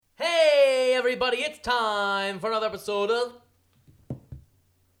everybody, it's time for another episode of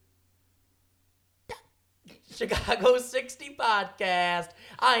Chicago 60 Podcast.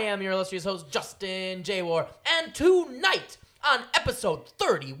 I am your illustrious host, Justin J. War, and tonight on episode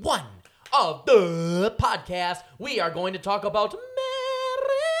 31 of the podcast, we are going to talk about marijuana.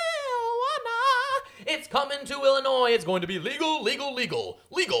 It's coming to Illinois. It's going to be legal marijuana.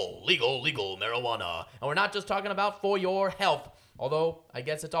 And we're not just talking about for your health, although I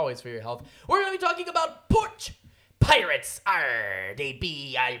guess it's always for your health. We're going to be talking about porch pirates. They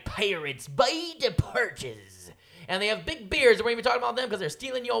be pirates by the porches. And they have big beards, and we're going to be talking about them because they're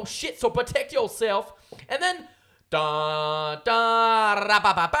stealing your shit, so protect yourself. And then, that's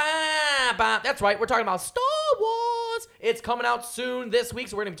right, we're talking about Star Wars. It's coming out soon this week,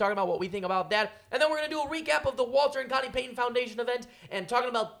 so we're going to be talking about what we think about that. And then we're going to do a recap of the Walter and Connie Payton Foundation event and talking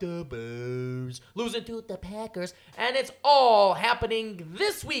about the Bears losing to the Packers. And it's all happening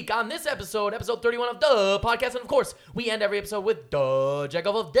this week on this episode 31 of the podcast. And of course, we end every episode with the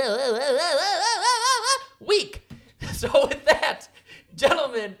Jacob of the week. So with that,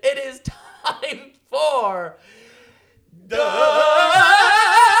 gentlemen, it is time for the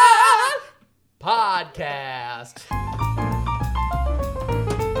podcast.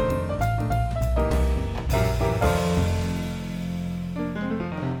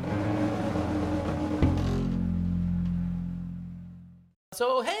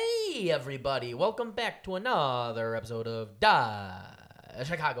 So hey everybody, welcome back to another episode of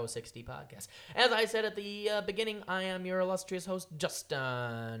Chicago 60 Podcast. As I said at the beginning, I am your illustrious host,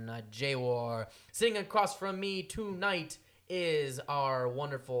 Justin J. War. Sitting across from me tonight is our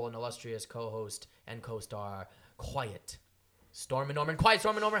wonderful and illustrious co-host and co-star, Quiet Stormin' Norman. Quiet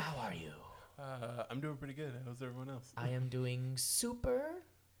Stormin' Norman, how are you? I'm doing pretty good. How's everyone else? I am doing super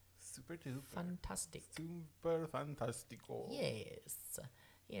duper. fantastic. Super fantastico.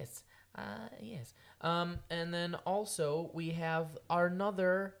 Yes. And then also we have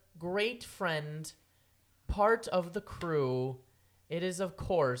another great friend, part of the crew. It is, of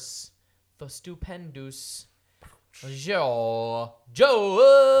course, the stupendous Joe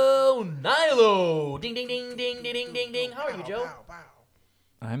Nilo. Ding, ding, ding, ding, ding, ding, ding, ding. How are you, Joe?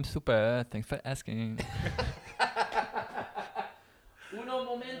 I'm super. Thanks for asking. Uno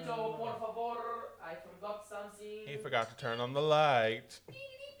momento, por favor. I forgot something. He forgot to turn on the light.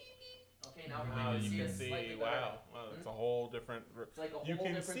 Okay, now You see can us see. slightly Wow, it's a whole different. It's like a whole You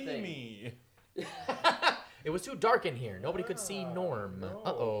can different see thing. me. It was too dark in here. Nobody could see Norm. No.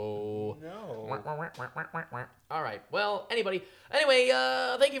 Uh-oh. No. All right. Well, anyway,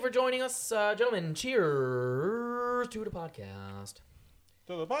 thank you for joining us, gentlemen. Cheers to the podcast.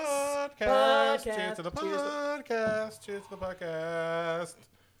 To the podcast. Podcast. Cheers to the Cheers to- podcast. Cheers to the podcast.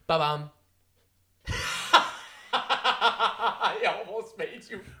 Ba-bam. I almost made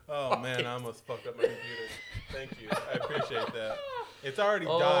you. Oh man, I almost fucked up my computer. Thank you. I appreciate that. It's already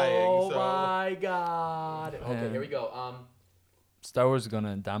dying. Oh So my God. Okay, Man. here we go. Star Wars is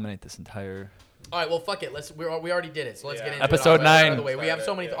gonna dominate this entire. All right. Well, fuck it. We already did it, so let's Yeah. get into Episode it. Out of 9. the way. We have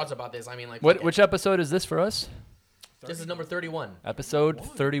so many Yeah. thoughts about this. I mean, like, What? fuck it. Which episode is this for us? This is number 31. Episode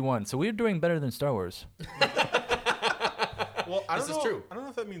 31. So we're doing better than Star Wars. Well, I don't This know. is true. I don't know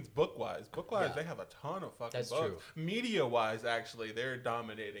if that means book-wise. Book-wise, Yeah. they have a ton of fucking That's books. true. Media-wise, actually, they're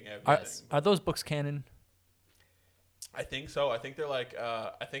dominating everything. Are those books canon? I think so. I think they're like.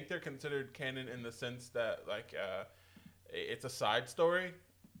 I think they're considered canon in the sense that like, it's a side story,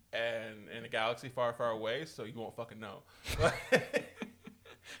 and in a galaxy far, far away, so you won't fucking know.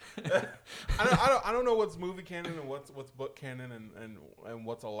 I don't know what's movie canon and what's book canon and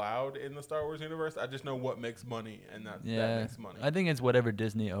what's allowed in the Star Wars universe. I just know what makes money, and that makes money. I think it's whatever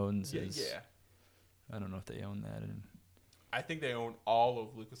Disney owns. Yeah, is, yeah. I don't know if they own that. I think they own all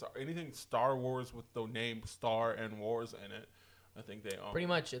of LucasArts. Anything Star Wars with the name Star and Wars in it, I think they own. Pretty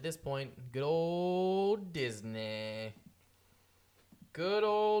much at this point, good old Disney. Good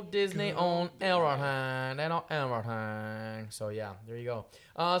old Disney on everything. They know everything. So yeah, there you go.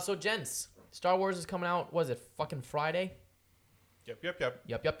 So gents, Star Wars is coming out. Was it fucking Friday? Yep.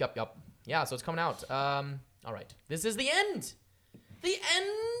 Yup. Yeah, so it's coming out. All right. This is the end. The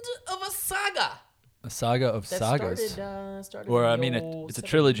end of a saga. A saga of That sagas. started Or, in I the mean, old it's a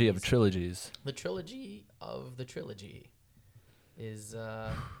trilogy of 70s. trilogies. The trilogy of the trilogy is,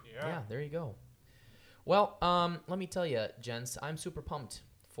 yeah, there you go. Well, let me tell you, gents, I'm super pumped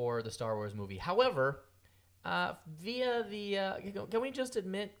for the Star Wars movie. However, via the, can we just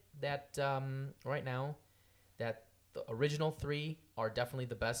admit that right now that the original three are definitely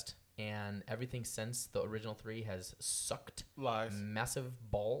the best, and everything since the original three has sucked Lies.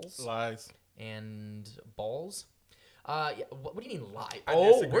 massive balls Lies. and balls. Yeah, what do you mean lie? I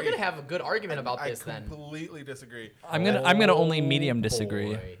We're disagree. gonna have a good argument about I this then. completely disagree. I'm gonna only Oh, medium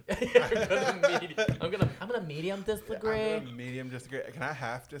disagree. boy. I'm gonna medium disagree. I'm gonna medium disagree. Can I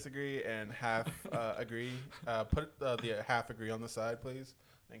half disagree and half agree? Put the half agree on the side, please.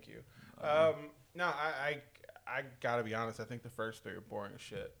 Thank you. No, I gotta be honest. I think the first three are boring as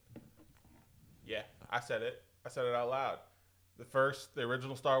shit. Yeah, I said it. I said it out loud. The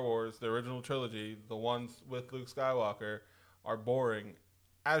original Star Wars, the original trilogy, the ones with Luke Skywalker, are boring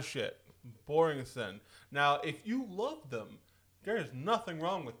as shit. Boring as sin. Now, if you love them, there is nothing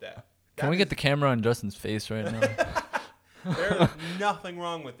wrong with that. Can we get the camera on Justin's face right now? There's nothing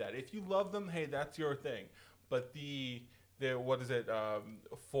wrong with that. If you love them, hey, that's your thing. But the what is it?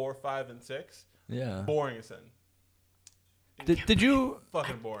 4, 5, and 6. Yeah. Boring as sin. Did you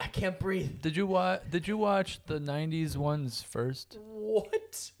Fucking boring. I can't breathe. did you watch the '90s ones first?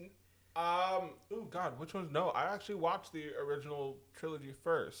 What? Oh God, which ones? No, I actually watched the original trilogy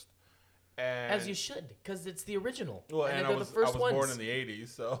first. And As you should, because it's the original. Well, and I they're was the first born ones. in the '80s,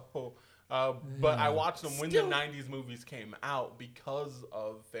 so. But I watched them when Still- the '90s movies came out because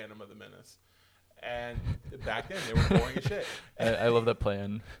of Phantom of the Menace, and back then they were boring as shit. I love that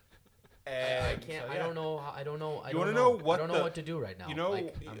plan. And I can't. so, I yeah. don't know. I don't know. I You don't wanna know. know what I don't know the- what to do right now. you know,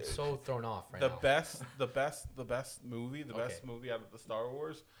 like, I'm so thrown off right The now. best movie, the Okay. best movie out of the Star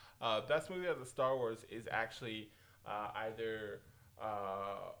Wars. Best movie out of the Star Wars is actually either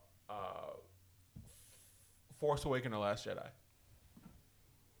Force Awakens or Last Jedi.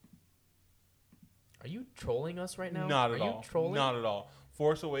 Are you trolling us right now? Not Are at you all. trolling? Not at all.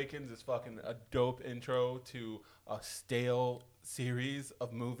 Force Awakens is fucking a dope intro to a stale series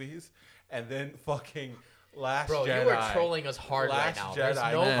of movies, and then fucking Last Bro, Jedi. you are trolling us hard Last right now. Jedi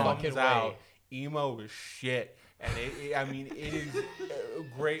There's no man. fucking comes way. out. Emo is shit, and it is a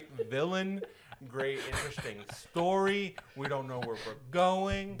great villain, great interesting story. We don't know where we're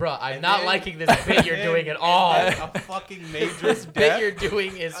going. Bro, I'm And not then- liking this bit you're and doing then- at all. and then a fucking major This bit death. you're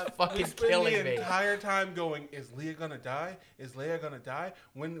doing is We fucking spend killing the me. entire time going, is Leia gonna die? Is Leia gonna die?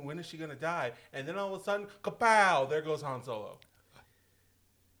 When is she gonna die? And then all of a sudden, kapow! There goes Han Solo.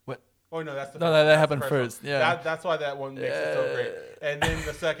 What? Oh no, that's the No, first that one. That's the happened one. first, yeah. That's why that one makes it so great. And then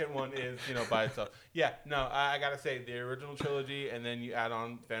the second one is by itself. Yeah, no, I gotta say the original trilogy, and then you add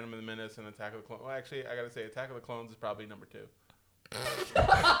on Phantom of the Menace and Attack of the Clones. Well, actually, I gotta say Attack of the Clones is probably number 2.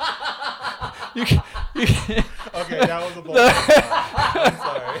 You can, Okay, that was a bold face. I'm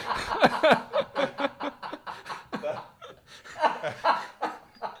sorry.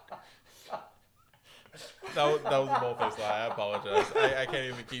 That was a bold face lie. I apologize. I can't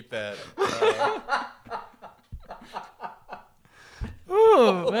even keep that.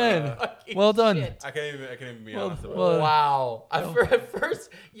 oh man, Fucking well done. shit. I can't even be Well, honest about well- it. Wow. At first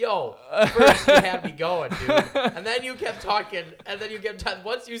you had me going, dude. And then you kept talking, and then you kept talking.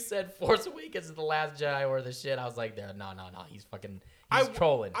 Once you said Force Awakens is the Last Jedi or the shit, I was like, no. He's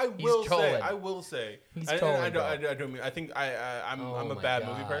trolling. He's trolling. I will say. He's I trolling, don't mean. I think I'm Oh a my bad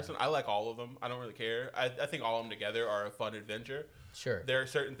movie God. person. I like all of them. I don't really care. I think all of them together are a fun adventure. Sure. There are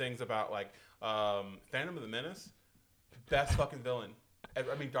certain things about like Phantom of the Menace, best fucking villain. I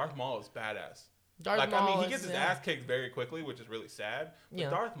mean, Darth Maul is badass. Darth Maul he is, gets his yeah. ass kicked very quickly, which is really sad. But Yeah.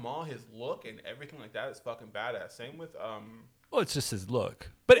 Darth Maul, his look and everything like that is fucking badass. Same with Well, it's just his look.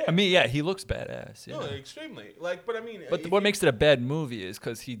 But I mean, yeah, he looks badass. Yeah. no, extremely. Like, but I mean, But if what you- makes it a bad movie is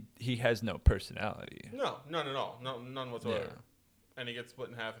because he has no personality. no, none at all, none whatsoever. Yeah. And he gets split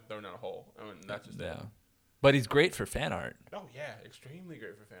in half and thrown down a hole. I mean, that's just it. Yeah, but he's great for fan art. Oh yeah, extremely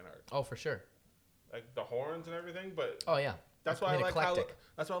great for fan art. Oh, for sure. Like the horns and everything, but Oh, yeah. that's I why I mean, like Kylo. eclectic.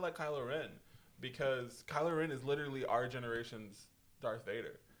 That's why I like Kylo Ren, because Kylo Ren is literally our generation's Darth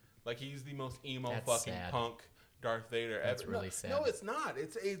Vader. Like he's the most emo That's fucking sad. punk Darth Vader That's ever. really No, sad. No, it's not.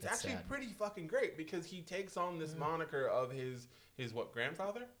 It's That's actually sad. pretty fucking great because he takes on this moniker of his what,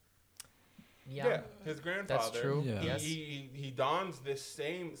 grandfather? Yeah. His grandfather. true. Yeah. He, Yes. he dons this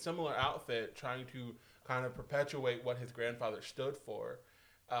similar outfit, trying to kind of perpetuate what his grandfather stood for,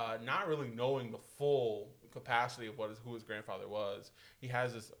 not really knowing the full capacity of who his grandfather was. He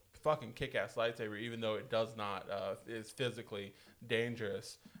has this fucking kick-ass lightsaber, even though it does not is physically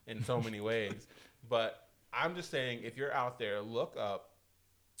dangerous in so many ways. But I'm just saying, if you're out there, look up.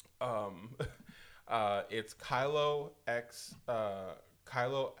 It's Kylo X. God,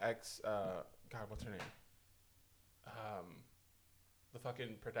 what's her name? The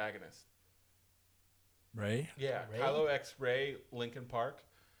fucking protagonist. Right? Yeah, Rey? Kylo X Ray, Linkin Park,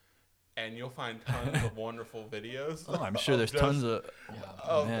 and you'll find tons of wonderful videos. Oh, I'm sure there's just- tons of.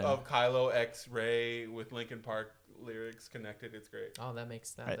 Yeah. Man. of Kylo X Ray with Linkin Park lyrics connected. It's great. Oh, that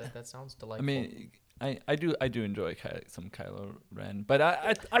makes I- that sounds I delightful. mean, I do enjoy some Kylo Ren, but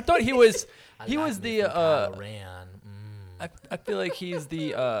I thought he was I he like was me the some Kylo Ren. I feel like he's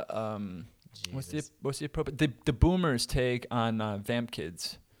the what's Jesus. the appropriate the boomers take on Vamp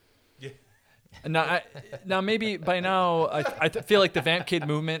Kids. Yeah. Now maybe by now I feel like the Vamp Kid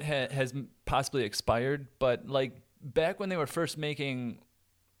movement has possibly expired, but like back when they were first making,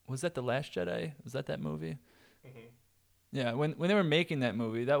 was that The Last Jedi? Was that movie? Mm-hmm. Yeah, when they were making that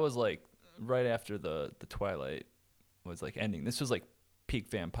movie, that was like right after the Twilight was like ending. This was like peak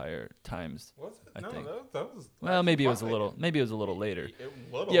vampire times. Was it? I No, think. that was. Well, maybe it was Twilight. a little later.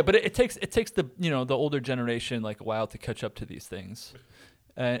 Little. Yeah, but it takes the the older generation like a while to catch up to these things,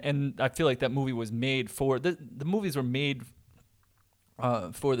 and I feel like that movie was made for the movies were made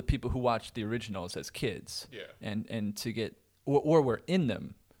for the people who watched the originals as kids, Yeah. and to get or were in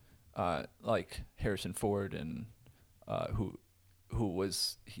them, like Harrison Ford and who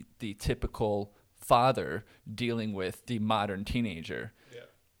was the typical father dealing with the modern teenager. Yeah.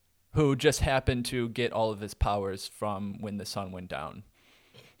 Who just happened to get all of his powers from when the sun went down.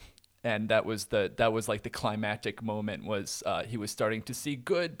 And that was like the climactic moment was he was starting to see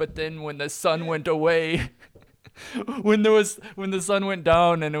good, but then when the sun went away, when the sun went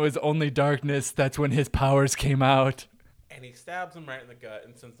down and it was only darkness, that's when his powers came out. And he stabs him right in the gut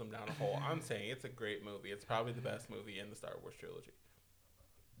and sends him down a hole. I'm saying it's a great movie. It's probably the best movie in the Star Wars trilogy.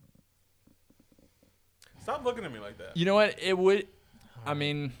 Stop looking at me like that. You know what? It would. I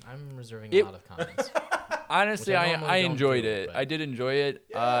mean, I'm reserving it- a lot of comments. honestly, Which I I normally don't enjoyed do, it. but- I did enjoy it.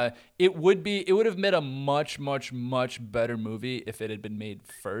 Yeah. It would have made a much better movie if it had been made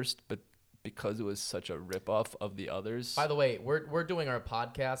first, but because it was such a ripoff of the others. By the way, we're doing our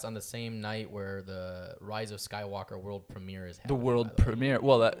podcast on the same night where the Rise of Skywalker world premiere is the happening. world by the way. premiere.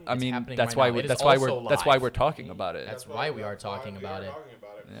 Well, It's mean happening that's right why now. we It is that's why also that's why live. we're talking about it. That's why we are talking about it.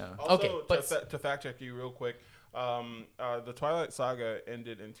 Yeah. Also, Okay, but- to fact check you real quick, the Twilight Saga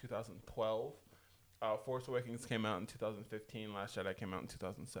ended in 2012. Force Awakens came out in 2015. Last Jedi came out in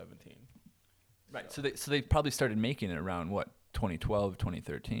 2017. Right. So they probably started making it around what 2012,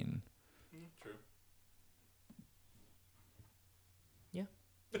 2013. True. Yeah,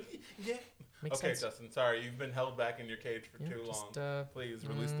 Yeah. makes Okay, sense. Justin. Sorry, you've been held back in your cage for Yeah, too long. just, Please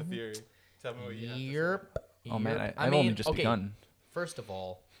release the fury. Tell me what you have to say. Yerp. Oh man, Yerp. I've only just begun. First of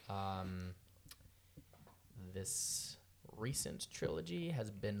all, this recent trilogy has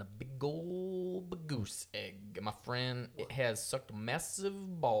been a big old goose egg, my friend. It has sucked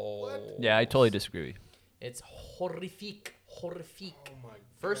massive balls. Yeah, I totally disagree. It's horrific. Horrific. Oh my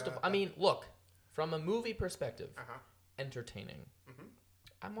First of God. I mean, look, from a movie perspective, Uh-huh. entertaining.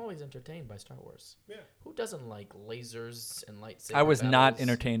 I'm always entertained by Star Wars. Yeah. Who doesn't like lasers and lightsabers? I was not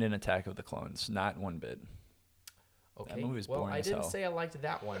entertained in Attack of the Clones, not one bit. Okay. That movie was well, boring I as didn't hell. say I liked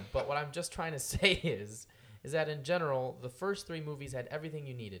that one, but what I'm just trying to say is that in general, the first three movies had everything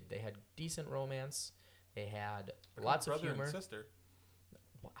you needed. They had decent romance. They had lots of brother humor. and sister.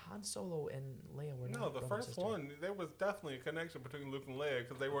 Well, Han Solo and Leia were No, not the brother and first sister. one, there was definitely a connection between Luke and Leia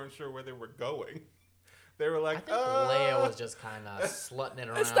because they weren't sure where they were going. They were like, I think Leia was just kind of slutting it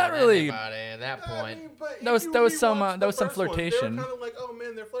around. It's not with really- anybody at that point. That was some flirtation. They were kind of like, oh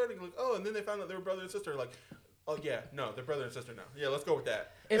man, they're flirting. Like, oh, and then they found out they were brother and sister. Like, oh yeah, no, they're brother and sister now. Yeah, let's go with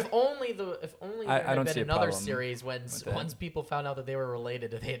that. If only there I had don't been see a another problem series when with that. once people found out that they were related,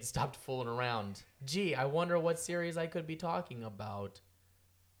 they had stopped fooling around. Gee, I wonder what series I could be talking about.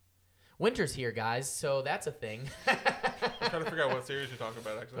 Winter's here, guys, so that's a thing. I'm trying to figure out what series you're talking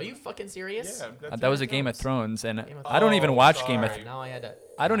about. Actually, Are you fucking serious? Yeah, that's That was a Game Game of Thrones, and Game of I don't even Oh, watch Game of. sorry. Now I had to.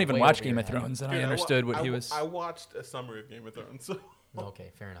 I don't even way watch over Game your of head. Thrones, and Dude, I understood what he was. I watched a summary of Game of Thrones. So. Okay,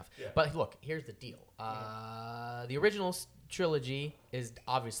 fair enough. Yeah. But look, here's the deal. The original trilogy is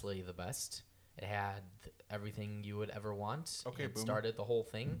obviously the best. It had everything you would ever want. Okay, it boomer. started the whole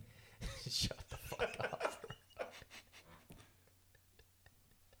thing. Shut the fuck up.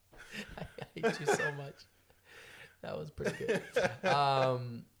 I hate you so much. That was pretty good.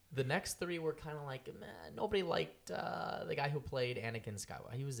 The next three were kind of like, meh, nobody liked the guy who played Anakin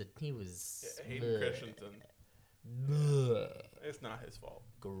Skywalker. He was Hayden bleh. Christensen. Bleh. It's not his fault.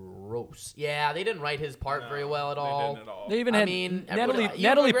 Gross. Yeah, they didn't write his part No, very well at they all. didn't at all. They even I had mean, Natalie Ewan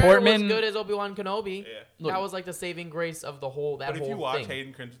Natalie McGregor Portman. was good as Obi-Wan Kenobi. Yeah. Look- That was like the saving grace of the whole But if whole you watch thing.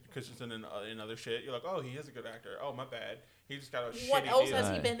 Hayden Christensen in other shit, you're like, oh, he is a good actor. Oh, my bad. He just got a What shitty else deal. has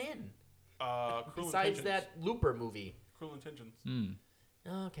he Right. been in Cruel besides Intentions. that Looper movie? Cruel Intentions. Mm,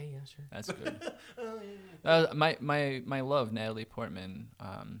 Oh, okay, yeah, sure. that's good. Oh, yeah. My love, Natalie Portman.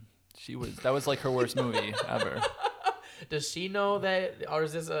 That was like her worst movie ever. Does she know that, or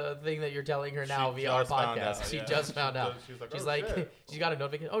is this a thing that you're telling her now via our just found podcast? out, She yeah. just found out. She's like, "Oh, shit." she's got a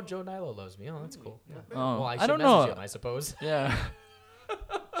notification. Oh, Joe Nilo loves me. Oh, that's cool. Yeah. Oh, Well, I I should don't message know. him, I suppose. Yeah.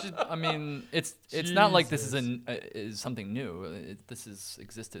 I mean, it's not like this is Jesus. is something new. This has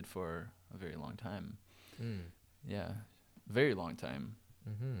existed for a very long time. Yeah, very long time.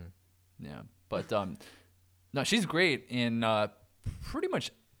 Yeah, but no, she's great in pretty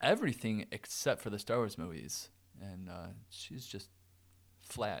much everything except for the Star Wars movies, and she's just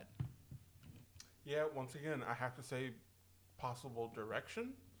flat. Yeah, once again, I have to say possible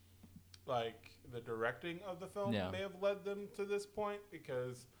direction. Like, the directing of the film Yeah. may have led them to this point,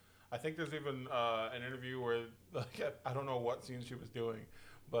 because I think there's even an interview where, like, I don't know what scene she was doing,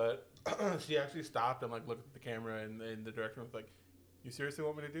 but she actually stopped and, like, looked at the camera, and the director was like, "You seriously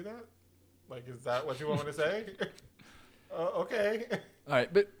want me to do that? Like, is that what you want me to say?" Okay. All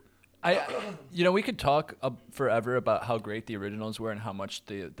right, but we could talk forever about how great the originals were and how much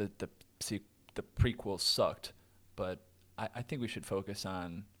the prequels sucked, but I think we should focus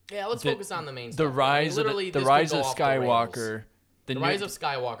on Yeah, let's focus on the main the stuff. rise of Literally, the this rise could of go off the rails. Skywalker. The new- Rise of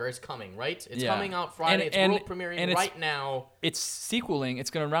Skywalker is coming, right? It's Yeah. coming out Friday. And it's world premiering it's- right now. It's sequeling. It's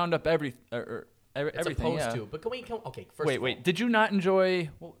going to round up It's everything. supposed Yeah. to. But can we come? Okay, first. of all, Wait. Did you not enjoy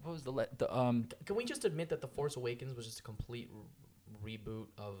what was the Can we just admit that The Force Awakens was just a complete reboot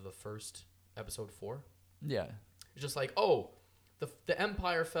of the first episode 4? Yeah. It's just like, oh, the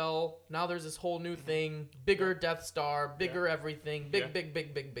Empire fell. Now there's this whole new thing, bigger Death Star, bigger everything,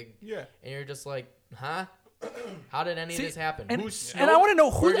 big. Yeah. And you're just like, huh? How did any See, of this happen? and- Who's and I wanna know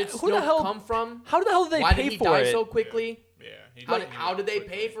who where the- did who the Snoke hell- come from? How the hell did they Why pay did he for die it? so quickly? Yeah. How did they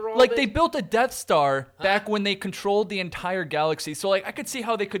pay for all Like of it? they built a Death Star back when they controlled the entire galaxy. So like I could see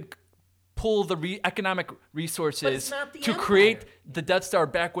how they could pull the economic resources not the to Empire. create the Death Star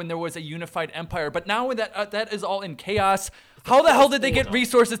back when there was a unified empire. But now that that is all in chaos, how the hell did they cool get enough.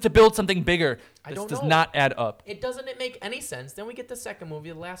 resources to build something bigger? I This don't does know. not add up. It doesn't make any sense. Then we get the second movie,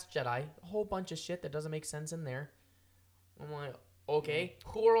 The Last Jedi. A whole bunch of shit that doesn't make sense in there. I'm like, okay,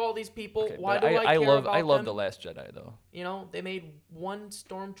 who are all these people? Okay, Why but do I care love about I love them? The Last Jedi though. You know, they made one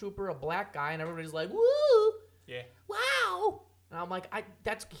stormtrooper a black guy, and everybody's like, "Woo, Yeah. wow!" And I'm like,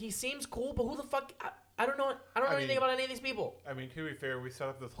 he seems cool, but who the fuck? I don't know. I don't know I anything mean- about any of these people. I mean, to be fair, we set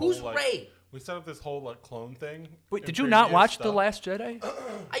up this whole Who's like Rey? we set up this whole like clone thing. Wait, in did you not previous watch The stuff. Last Jedi?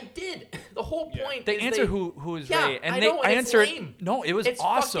 I did. The whole Yeah. point. They is answer who is Yeah, Rey, and I they know, and it's answer lame. No, it was It's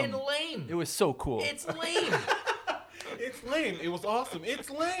awesome. fucking lame. It was so cool. It's lame. It's lame. It was awesome. It's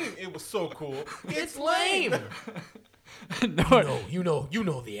lame. It was so cool. It's lame. No, You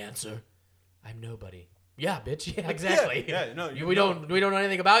know the answer. I'm nobody. Yeah, bitch. Yeah, exactly. Yeah, no, we don't know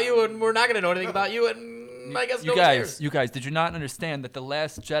anything about you, and we're not gonna know anything about you, and I guess you no guys, one cares. did you not understand that The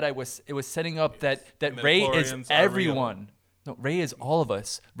Last Jedi was setting up that Rey is Midichlorians are everyone. No, Rey is all of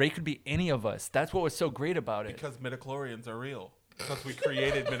us. Rey could be any of us. That's what was so great about it. Because midichlorians are real. Because we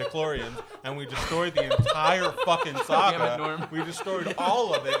created midichlorians and we destroyed the entire fucking saga. Damn it, Norm. We destroyed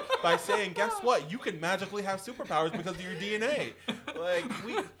all of it by saying, guess what? You can magically have superpowers because of your DNA. Like,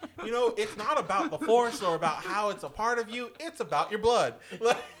 it's not about the Force or about how it's a part of you. It's about your blood.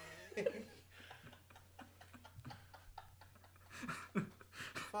 Like,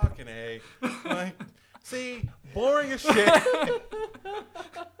 fucking A. Like, see, boring as shit.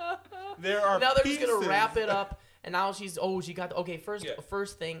 There are Now they're just gonna pieces. wrap it up, and now she got first Yeah.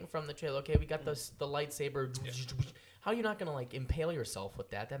 first thing from the trailer. Okay, we got the lightsaber. How are you not gonna like impale yourself with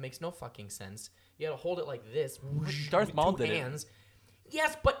that? That makes no fucking sense. You gotta hold it like this. Darth with Maul two did it. hands.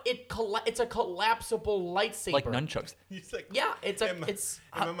 Yes, but it's a collapsible lightsaber. Like nunchucks. He's like, Yeah, it's in my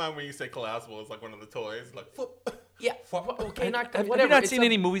a mind when you say collapsible, it's like one of the toys, like flip. yeah. Okay, not Have whatever. you not It's seen a-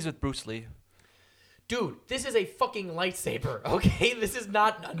 any movies with Bruce Lee? Dude, this is a fucking lightsaber, okay? This is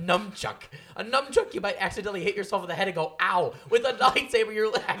not a nunchuck. A nunchuck, you might accidentally hit yourself in the head and go, ow. With a lightsaber,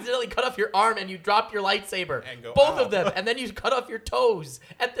 you accidentally cut off your arm and you drop your lightsaber. And go, Both ow. of them. And then you cut off your toes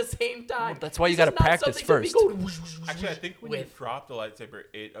at the same time. Well, that's why you This is gotta not practice something to be first. going whoosh, whoosh, whoosh, Actually, I think when you with. drop the lightsaber,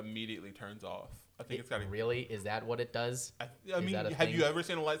 it immediately turns off. I think it's got to. Really? Is that what it does? I Is mean, that a have thing? you ever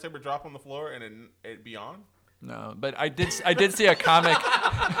seen a lightsaber drop on the floor and it be on? No, but I did see a comic.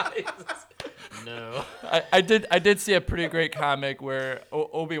 No. I did see a pretty great comic where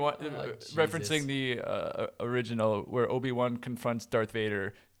Obi-Wan, Jesus. referencing the original, where Obi-Wan confronts Darth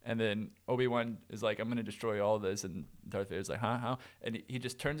Vader, and then Obi-Wan is like, "I'm gonna destroy all this," and Darth Vader's like, "Huh? How?" And he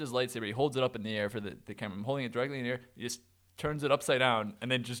just turns his lightsaber, he holds it up in the air for the camera. I'm holding it directly in the air. He just turns it upside down and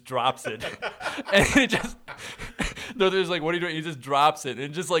then just drops it, and it just. Darth Vader's like, "What are you doing?" He just drops it, and it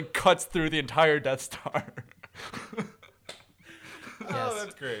just like cuts through the entire Death Star. Oh,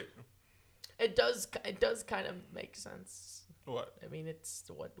 that's great. It does kind of make sense. What? I mean, it's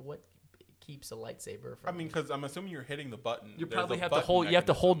what keeps a lightsaber I from. mean, because I'm assuming you're hitting the button. You There's probably a have to button hold. You have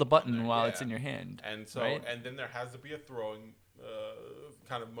to hold the mechanism button in while there, it's in your hand. And so, right? and then there has to be a throwing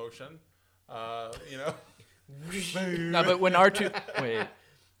kind of motion. You know. No, but when R2, wait,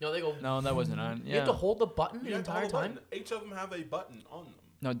 no, they go. no, that wasn't on. You have to Yeah. hold the button You the have to entire hold a time. button. Each of them have a button on them.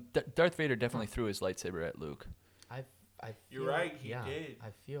 No, Darth Vader definitely threw his lightsaber at Luke. I You're feel- right, he yeah, did. I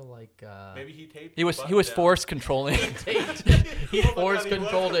feel like Maybe he taped. He was the he was button force controlling. he Oh my force God, he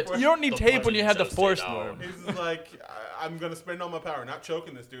controlled it. was. You don't need The tape when you have the button force, just Norm. down. He's just like, I'm gonna spend all my power, not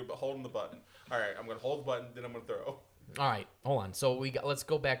choking this dude, but holding the button. All right, I'm gonna hold the button, then I'm gonna throw. All right, hold on. So let's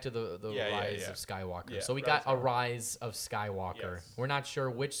go back to the Yeah, rise yeah. of Skywalker. Yeah, so we Rise got a rise of Skywalker. Yes. We're not sure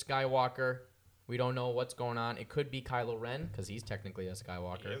which Skywalker. We don't know what's going on. It could be Kylo Ren because he's technically a He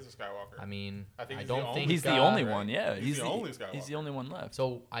Skywalker. is a Skywalker. I mean, I think I he's the don't only think He's the got- only right? one. Yeah, He's the only Skywalker. He's the only one left.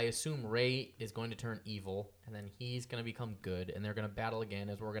 So I assume Rey is going to turn evil, and then he's going to become good, and they're going to battle again.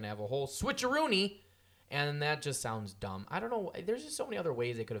 As we're going to have a whole switcheroony, and that just sounds dumb. I don't know. There's just so many other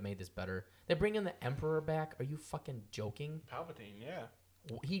ways they could have made this better. They bring in the Emperor back. Are you fucking joking? Palpatine, yeah.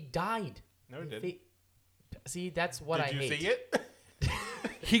 He died. No, he didn't. See, that's what Did I you hate. see it?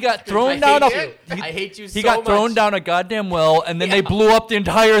 He got I thrown hate down a. you. I hate you so He got much. thrown down a goddamn well, and then they Yeah. blew up the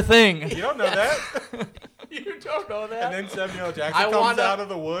entire thing. You don't know that. You don't know that. And then Samuel Jackson I comes wanna- out of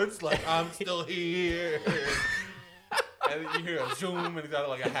the woods like, I'm still here. And then you hear a zoom, and he's got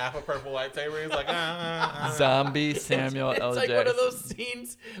like a half a purple lightsaber. He's like, Zombie Samuel L. It's like Jackson. one of those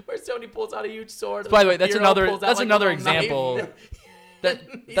scenes where somebody pulls out a huge sword. and By the way, that's hero another- pulls out, that's like, a another little knife. example that-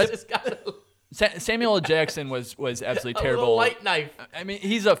 He's that- just got Samuel L. Jackson was absolutely a little terrible. light knife. I mean,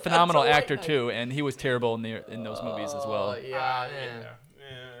 he's a phenomenal light actor knife. too, and he was terrible in those movies as well. Yeah, yeah.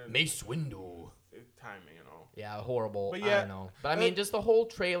 Mace Windu. Timing and all. Yeah, horrible. But I yeah, don't know. But I mean, just the whole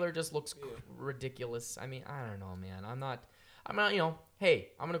trailer just looks ridiculous. I mean, I don't know, man. I'm not, you know, hey,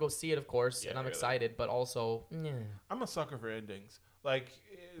 I'm going to go see it, of course, Yeah, and I'm really. excited, but also, yeah. I'm a sucker for endings. Like,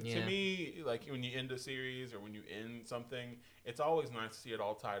 Yeah. to me, like when you end a series or when you end something, it's always nice to see it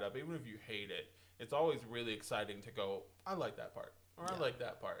all tied up. Even if you hate it, it's always really exciting to go, I like that part, or I Yeah. like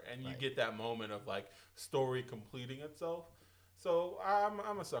that part. And you Right. get that moment of like story completing itself. So I'm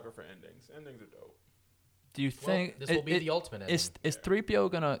a sucker for endings. Endings are dope. Do you Well, think this will be the ultimate ending. is 3PO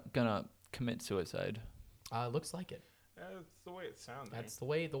gonna commit suicide? Looks like it. That's the way it sounds. That's the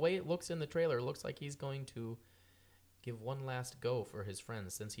way it looks in the trailer. It looks like he's going to give one last go for his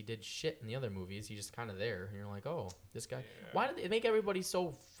friends. Since he did shit in the other movies, he's just kind of there. And you're like, oh, this guy. Yeah. Why did they make everybody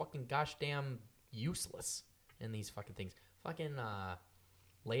so fucking gosh damn useless in these fucking things? Fucking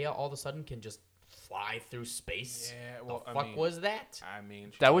Leia all of a sudden can just fly through space. Yeah, well, the I fuck mean- was that? I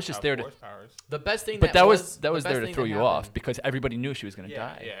mean, she That does was just have there to- force powers. The best thing. But that was the there best to thing throw that you happened- off because everybody knew she was gonna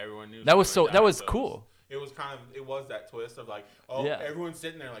Yeah, die. yeah, everyone knew. That she was gonna so- that die, was so cool. It was kind of that twist of like, oh, Yeah. everyone's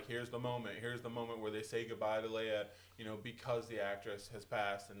sitting there like, here's the moment where they say goodbye to Leia, you know, because the actress has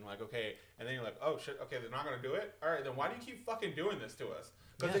passed, and like, okay, and then you're like, oh shit, okay, they're not gonna do it. All right, then why do you keep fucking doing this to us?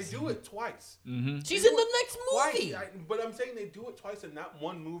 Because Yes. they do it twice. Mm-hmm. She's They in do the it next twice. movie. But I'm saying they do it twice in that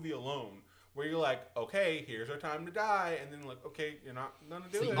one movie alone, where you're like, okay, here's our time to die, and then like, okay, you're not gonna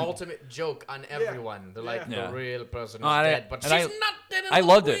do It's it. the ultimate joke on everyone. They're like, Yeah. the real person is No, and dead, but she's I- not dead. In I the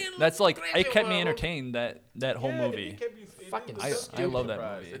loved it. real That's like crazy it kept me world. entertained that whole Yeah, movie. It kept you, Fucking it does I keep you love that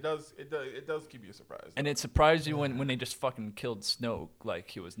surprised. movie. It does keep you surprised. And it surprised you when they just fucking killed Snoke like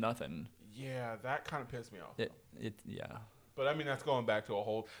he was nothing. Yeah, that kind of pissed me off. Yeah. But I mean, that's going back to a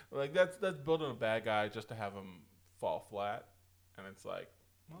whole like that's building a bad guy just to have him fall flat, and it's like,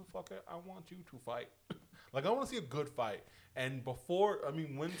 motherfucker, I want you to fight. Like I want to see a good fight. And before, I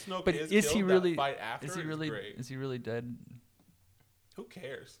mean, when Snoke But is is killed, he really that fight after is he really great. is he really dead? Who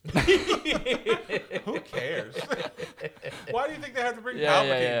cares? Who cares? Why do you think they have to bring Yeah,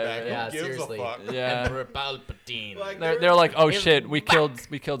 Palpatine yeah, back? yeah, Who gives seriously. a fuck? Yeah. Emperor Palpatine. Like, They're like, oh Him shit, we back. killed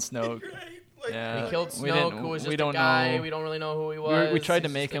Snoke. Right? Like, Yeah. we killed we Snoke, didn't- who was we just don't a guy. know. We don't really know who he We, was. we tried to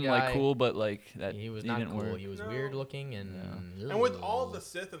He's make just him a like guy. cool, but like that He was he not didn't cool. work. He was No. weird looking and. And with all the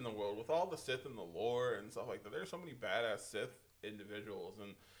Sith in the world, with all the Sith in the lore and stuff like that, there's so many badass Sith individuals,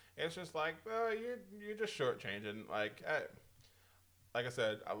 and it's just like, you're just shortchanging. Like I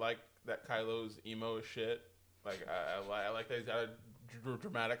said, I like that Kylo's emo as shit. Like I like that he's got a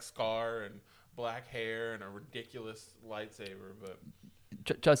dramatic scar and black hair and a ridiculous lightsaber.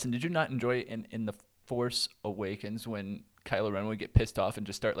 But Justin, did you not enjoy in the Force Awakens when Kylo Ren would get pissed off and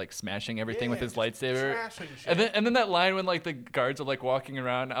just start like smashing everything with Yeah, his just lightsaber? trashing shit. And then that line when like the guards are like walking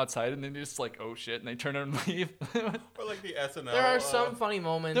around outside and then just like, oh shit, and they turn around and leave. or like the SNL. There are some funny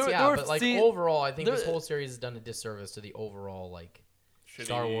moments, there yeah, were but like scene- overall, I think this there- whole series has done a disservice to the overall like shitty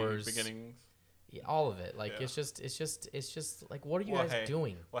Star Wars. beginnings. Yeah, all of it. Like Yeah. it's just like, what are you Well, guys hey.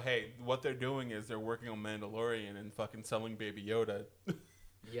 doing? Well, hey, what they're doing is they're working on Mandalorian and fucking selling Baby Yoda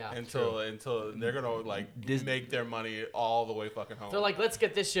Yeah, until true. they're gonna like make their money all the way fucking home. They're like, let's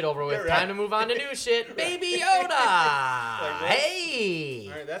get this shit over with. Yeah, right. Time to move on to new shit. Baby Yoda. what? Hey.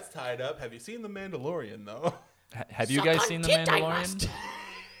 all right, that's tied up. Have you seen the Mandalorian though? Have you Suck guys on seen The tit, I Mandalorian? must.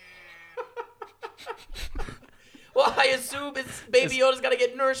 Well, I assume it's Baby Yoda's got to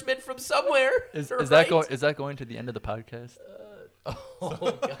get nourishment from somewhere. Is right? that going to the end of the podcast?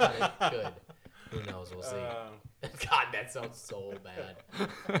 Oh God, good. Who knows? We'll see. God, that sounds so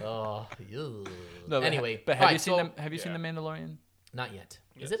bad. Oh, ew. No, but Anyway, but have alright, you seen so- Have you seen Yeah. The Mandalorian? Not yet.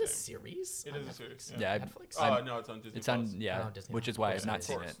 Is Yeah, it a same. series? It on is a Netflix? series. Yeah, Netflix. Oh no, it's on Disney. It's on Plus. yeah, Oh, Disney which is Plus. why Of I've not Of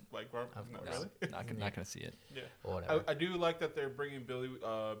seen course. it. Like, Of no, course. really? Not gonna see it. Yeah. Whatever. I do like that they're bringing Billy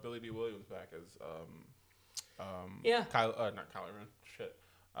D. Williams back as Yeah. not Kylo Ren. Shit.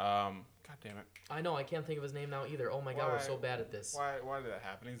 God damn it. I know. I can't think of his name now either. Oh my God, we're Why- so bad at this. Why did that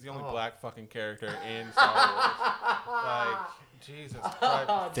happen? He's the only Oh. black fucking character in Star Wars. Like, Jesus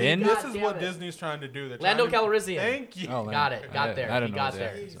Christ. Finn? God This is damn what it. Disney's trying to do. They're Lando trying to- Calrissian. Thank you. Oh, Got it. Got there. I don't He know got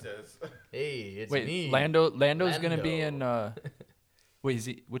that. there. Jesus. Hey, it's Wait, me. Lando's gonna be in. Lando. Wait, is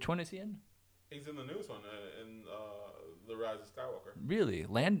he? Which one is he in? He's in the newest one, in The Rise of Skywalker. Really,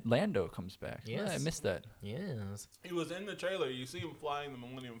 Lando comes back. Yeah, I Yes. missed that. Yes. He was in the trailer. You see him flying the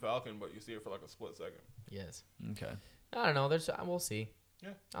Millennium Falcon, but you see it for like a split second. Yes. Okay. I don't know. We'll see. Yeah.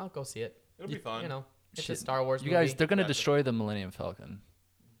 I'll go see it. It'll be fun. You know, it's Shit. a Star Wars You movie. guys, they're gonna Gotcha. destroy the Millennium Falcon.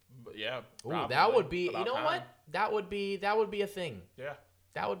 But yeah. Ooh, probably. that would be. About You know time. what? That would be a thing. Yeah.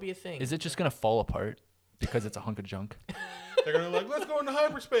 That would be a thing. Is it just gonna fall apart because it's a hunk of junk? They're gonna like, let's go into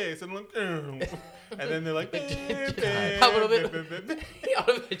hyperspace and look, and then they're like, How about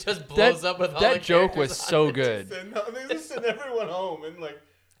it just blows up with all the that joke was characters on so it. good. Send, they just send everyone home and like,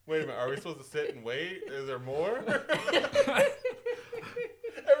 wait a minute, are we supposed to sit and wait? Is there more?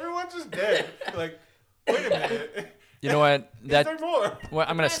 Everyone's just dead. Like, wait a minute. You know what? Is there more? Well,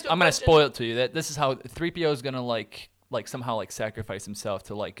 I'm ask you a gonna question? spoil it to you. That this is how 3PO is gonna like somehow like sacrifice himself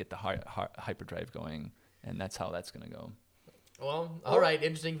to like get the hyperdrive going, and that's how that's gonna go. Well, all right.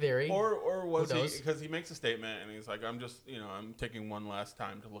 Interesting theory. Or was Who he? knows? Because he makes a statement and he's like, I'm just, I'm taking one last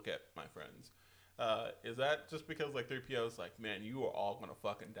time to look at my friends. Is that just because like 3PO is like, man, you are all gonna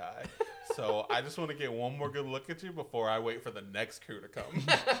fucking die. So I just want to get one more good look at you before I wait for the next crew to come.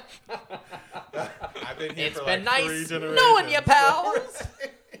 I've been here It's for been like 3 nice generations. knowing you, pals.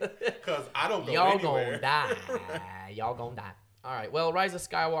 Because I don't go Y'all anywhere. gonna die. Y'all gonna die. All right. Well, Rise of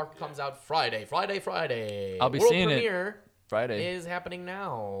Skywalker comes out Friday. I'll be World seeing it premiere Friday. is happening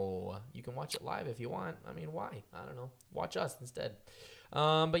now. You can watch it live if you want. I mean, why? I don't know. Watch us instead.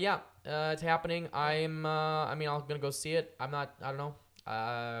 But yeah, it's happening. I'm gonna go see it. I don't know.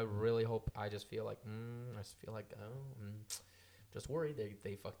 I really hope. I just feel like, just worried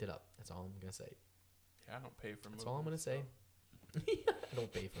they fucked it up. That's all I'm gonna say. Yeah, I don't pay for movies. That's all I'm gonna say. I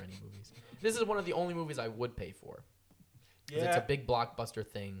don't pay for any movies. This is one of the only movies I would pay for. 'Cause Yeah, it's a big blockbuster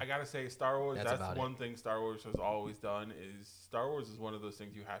thing. I gotta say, Star Wars. That's That's about one thing Star Wars has always done. Is Star Wars is one of those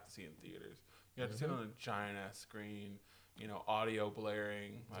things you have to see in theaters. You have to see it on a giant ass screen. Audio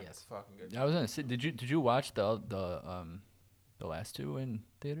blaring. Like, Yes. fucking good. I was gonna say, did you watch the last two in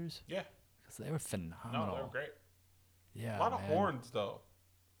theaters? Yeah. Because they were phenomenal. No, they're great. Yeah, A lot of man. horns though.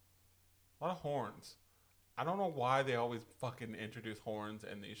 A lot of horns. I don't know why they always fucking introduce horns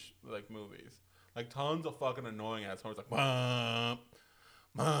in these movies. Like tons of fucking annoying ass horns, like "Bump,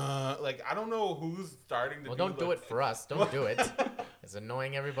 bump." Like I don't know who's starting to. Well, do don't do like- it for us. Don't do it. It's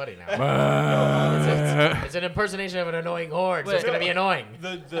annoying everybody now. It's an impersonation of an annoying horn, so it's gonna be annoying.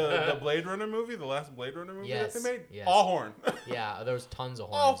 The Blade Runner movie, the last Blade Runner movie Yes, that they made, yes. all horn, Yeah, there's tons of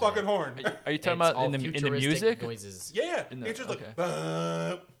horns. all in fucking it. horn. Are you talking It's about all in the futuristic music? noises. Yeah, In the- it's just okay. like.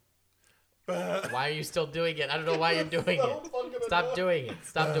 Bump, bump. Why are you still doing it? I don't know why you're doing So it. fucking Stop annoying. doing it.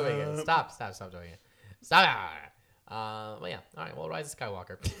 Stop doing it. Stop doing it. Stop. Well, yeah. All right. Well, Rise of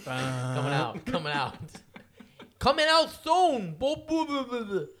Skywalker coming out soon.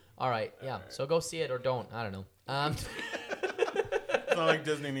 All right. Yeah. So go see it or don't. I don't know. It's not like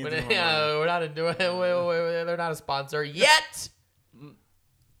Disney needs. But, any more money. yeah, we're not doing. They're not a sponsor yet.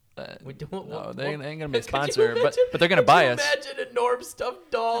 We do. No, they ain't gonna be a Could you sponsor, but imagine- they're gonna buy could us. you imagine a Norm stuffed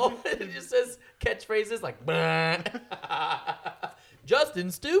doll? It just says catchphrases like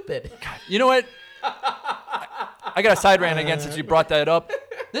Justin stupid. You know what? I got a side rant again since you brought that up.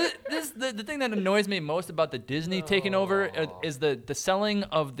 The thing that annoys me most about the Disney taking over is the selling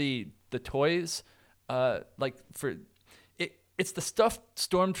of the toys. Like for it's the stuffed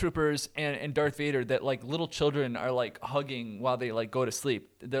stormtroopers and Darth Vader that like little children are like hugging while they like go to sleep.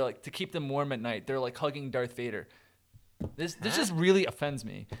 They're like to keep them warm at night. They're like hugging Darth Vader. This just really offends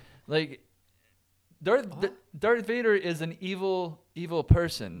me. Like Darth Vader is an evil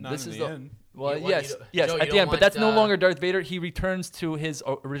person. Not this in is the end. Well, You want- yes, you don't- yes, Joe, you at the don't end, but that's no want, longer Darth Vader. He returns to his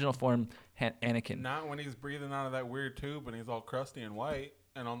original form, Anakin. Not when he's breathing out of that weird tube and he's all crusty and white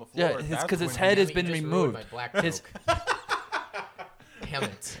and on the floor. Yeah, it's That's because his when head he- has You been just ruined removed. my black His- joke. Damn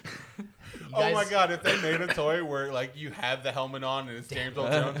it. You Oh my guys- god! If they made a toy where like you have the helmet on and it's James Earl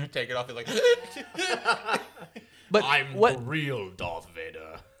Jones, you take it off, it's like. But I'm what the real Darth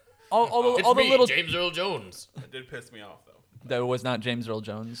Vader. all It's the me, little James Earl Jones. It did piss me off though. that was not James Earl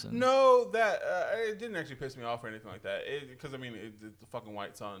Jones. And, No, that it didn't actually piss me off or anything like that. Because I mean, it's the fucking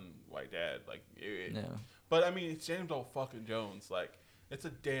white son, white dad. Like, Yeah. But I mean, it's James Earl fucking Jones. Like, it's a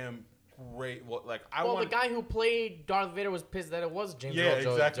damn great. Like, I Well, want. the guy who played Darth Vader was pissed that it was James Yeah, Earl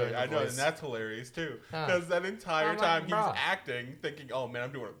Jones. exactly. doing the I know, voice. and that's hilarious too. Huh. Because that entire I'm like, time he's bruh. acting, thinking, "Oh man,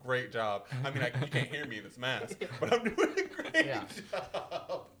 I'm doing a great job." I mean, you can't hear me in this mask, but I'm doing a great Yeah.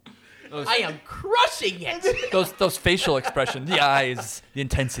 job. I am crushing it. those facial expressions, the eyes, the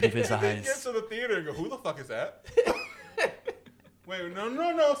intensity of his And then he gets eyes. to the theater and go, "Who the fuck is that?" Wait,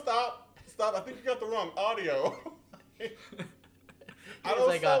 no, stop! I think you got the wrong audio. I don't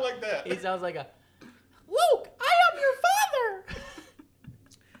like sound like that. He sounds like a Luke. I am your father.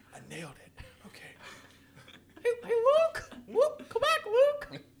 I nailed it. Okay. Hey, Luke. Luke, come back,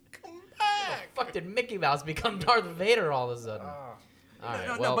 Luke. Come back. Fuck, did Mickey Mouse become Darth Vader all of a sudden? All right,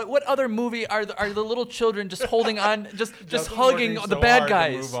 No, well, but what other movie are the little children just holding on, just Justin's hugging working the so bad hard to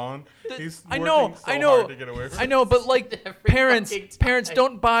guys? move on. The- He's I working know, so I know, hard to get away from I know, but like Every parents, fucking parents time.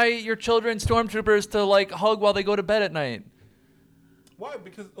 don't buy your children stormtroopers to like hug while they go to bed at night. Why?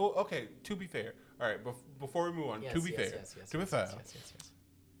 Because okay. To be fair, all right. Before we move on, yes, to be yes, fair, yes, yes, to be yes, fair,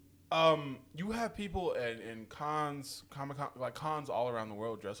 yes. you have people in cons, Comic-Con, like cons all around the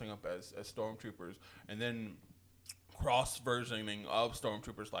world dressing up as stormtroopers, and then cross-versioning of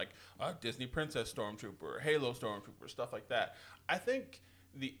stormtroopers, like Disney Princess Stormtrooper, Halo Stormtrooper, stuff like that. I think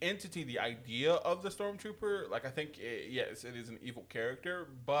the entity, the idea of the stormtrooper, like I think yes, it is an evil character,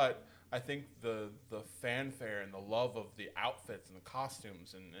 but I think the fanfare and the love of the outfits and the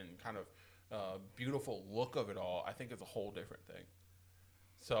costumes and kind of beautiful look of it all, I think is a whole different thing.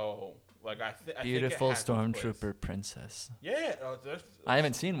 So, like, I think Beautiful it has its place. stormtrooper princess. Yeah, I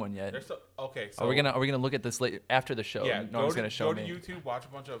haven't seen one yet. Okay, so Are we gonna look at this later after the show? yeah, No one's gonna show go to me. YouTube, watch a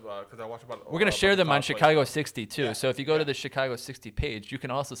bunch of because I watch about. We're gonna share them on Chicago 60 too. Yeah, So if you go yeah. to the Chicago 60 page, you can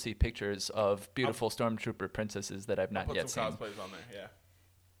also see pictures of beautiful stormtrooper princesses that I've not Put yet some seen. cosplays on there. Yeah.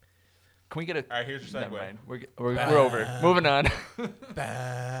 Can we get a? All right, here's your Never segue. mind. We're over. Moving on.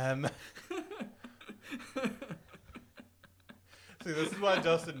 Bam. See, this is why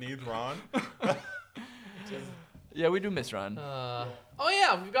Justin needs Ron. Yeah, we do miss Ron. Oh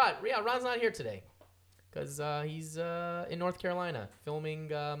yeah, Ron's not here today, because he's in North Carolina filming.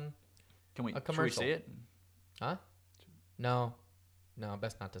 Can we? a Should we commercial. say it? Huh? No,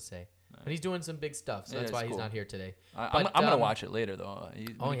 best not to say. But he's doing some big stuff, so Yeah, that's it's why he's cool. not here today. I'm But, gonna watch it later though.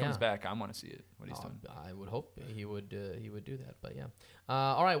 When he yeah. comes back, I want to see it. What he's doing. I would hope he would do that, but yeah.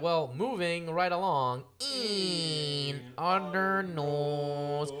 All right, well, moving right along. In under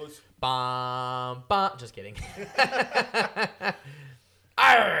nose, bum bum. Just kidding.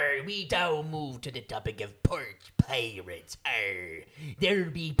 Arr, we now move to the topic of port pirates. Arr, there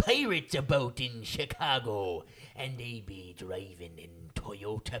be pirates about in Chicago, and they be driving in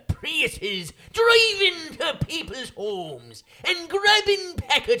Toyota Priuses, driving to people's homes and grabbing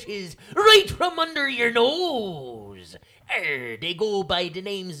packages right from under your nose. Arr, they go by the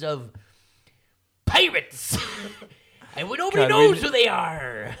names of pirates. And nobody God, knows who they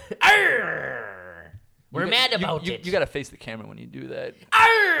are. Arr. We're mad about you, it. You gotta face the camera when you do that.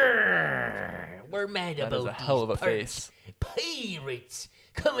 Arr! We're mad That about is a hell of a these face. pirates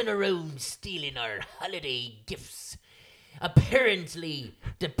coming around stealing our holiday gifts. Apparently,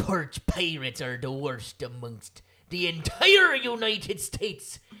 the port pirates are the worst amongst the entire United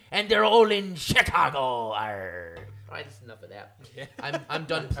States, and they're all in Chicago. Arr. All right, that's enough of that. I'm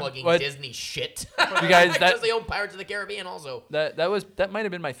done plugging What? Disney shit. You guys, that- because they own Pirates of the Caribbean also. That might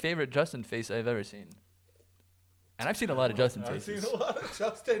have been my favorite Justin face I've ever seen. And I've seen a lot of Justin I've seen faces. a lot of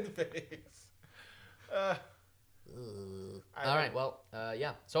Justin face. All right, well,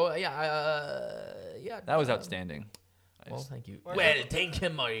 yeah. So, yeah. That was outstanding. Well, thank you. Well, Well, thank you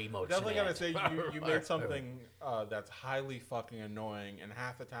very much. Definitely gotta Matt. say you made something that's highly fucking annoying, and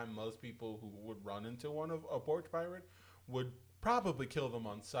half the time most people who would run into a porch pirate would probably kill them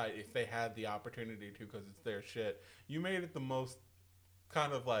on sight if they had the opportunity to, because it's their shit. You made it the most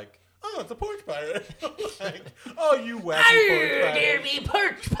kind of like, oh, it's a porch pirate. Like, oh, you wacky porch pirate. There be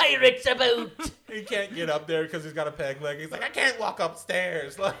porch pirates about. He can't get up there because he's got a peg leg. He's like, I can't walk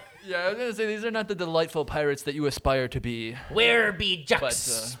upstairs. Like, Yeah, I was gonna say these are not the delightful pirates that you aspire to be. Where be Jack But,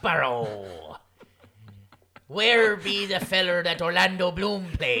 Sparrow? Where be the feller that Orlando Bloom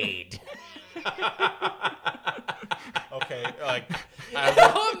played? okay, like,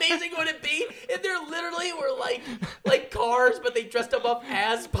 How amazing would it be if there literally were like cars, but they dressed them up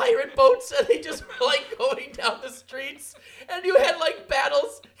as pirate boats, and they just were like going down the streets, and you had like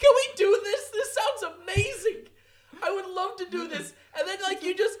battles. Can we do this? This sounds amazing. I would love to do this. And then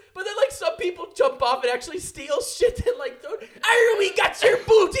but then some people jump off and actually steal shit and like, "Arr, we got your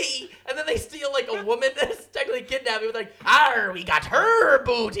booty!" And then they steal like a woman that's technically kidnapping with like, "Arr, we got her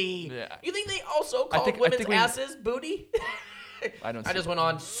booty." Yeah. You think they also call think women's we- asses booty? I don't. I just went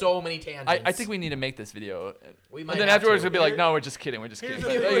on so many tangents. I think we need to make this video. We might And then have afterwards to. we'll be like, no, we're just kidding. We're just Here's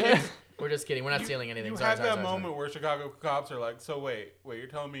kidding. the thing. We're just kidding. We're not stealing anything. You Sorry, have sorry, that sorry, moment sorry. where Chicago cops are like, so wait, you're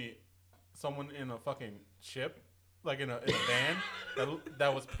telling me someone in a fucking ship, like in a van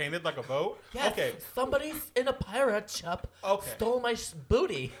that was painted like a boat? Yes, Okay, somebody in a pirate ship Okay. stole my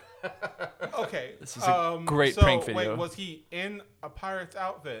booty. okay. This is a great so, prank video. Wait, was he in a pirate's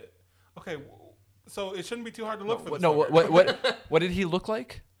outfit? Okay, so it shouldn't be too hard to look for this. No, fucker. what did he look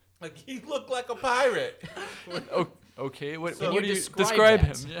like? Like, he looked like a pirate. Oh, okay, what So- what do you describe describe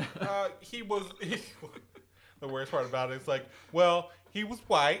him? that? Yeah. He was. The worst part about it is like, well, he was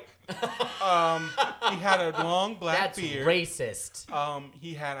white. He had a long black That's beard. racist.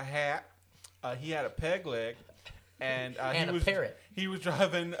 He had a hat. He had a peg leg, and And he a was parrot. He was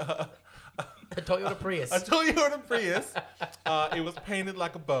driving A Toyota Prius. a Toyota Prius. It was painted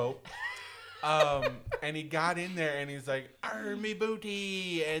like a boat. And he got in there and he's like, "Army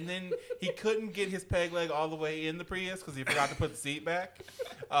booty," and then he couldn't get his peg leg all the way in the Prius because he forgot to put the seat back.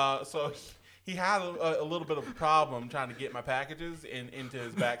 So he had a little bit of a problem trying to get my packages into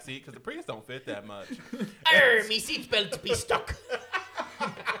his back seat because the Prius don't fit that much. Me seatbelt be stuck.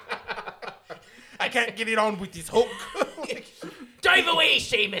 I can't get it on with this hook. Drive away,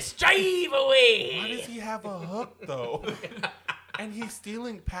 Seamus. Drive Why away. does he have a hook though? And he's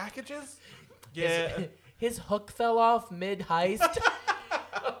stealing packages? Yeah, His hook fell off mid heist.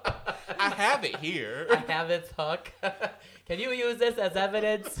 I have it here. I have its hook. Can you use this as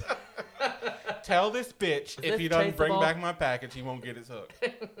evidence? Tell this bitch if this he doesn't bring traceable? back my package, he won't get his hook.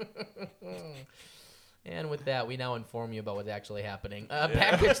 And with that, we now inform you about what's actually happening.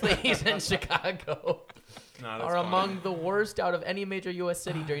 Package thieves in Chicago No, that's are fine. among the worst out of any major U.S.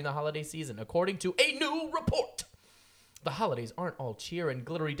 city during the holiday season, according to a new report. The holidays aren't all cheer and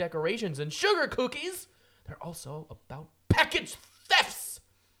glittery decorations and sugar cookies. They're also about package thefts.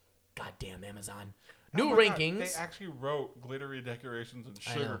 Goddamn Amazon. New Oh my God, rankings. they actually wrote glittery decorations and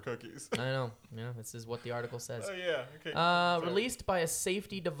I know. sugar cookies. I know. Yeah, this is what the article says. Oh yeah. Okay. Sorry. Released by a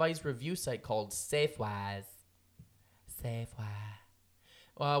safety device review site called SafeWise.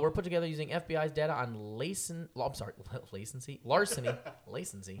 We're put together using FBI's data on larceny.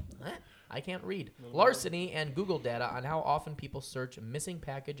 Huh? I can't read. Larceny and Google data on how often people search missing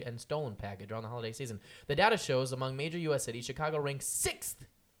package and stolen package around the holiday season. The data shows among major U.S. cities, Chicago ranks 6th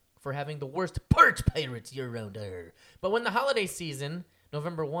for having the worst porch pirates year-round. But when the holiday season,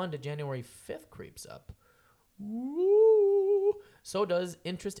 November 1 to January 5th, creeps up, so does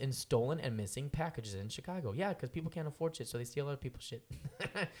interest in stolen and missing packages in Chicago. Yeah, because people can't afford shit, so they steal other people's shit.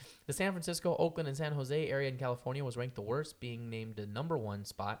 The San Francisco, Oakland, and San Jose area in California was ranked the worst, being named the number 1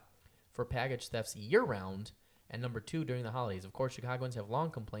 spot for package thefts year-round and number 2 during the holidays. Of course, Chicagoans have long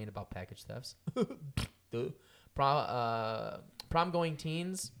complained about package thefts. Prom-going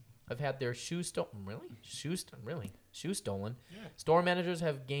teens have had their shoes stolen. Really? Shoes stolen. Yeah. Store managers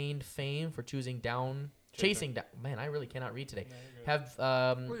have gained fame for chasing down. Man, I really cannot read today. Have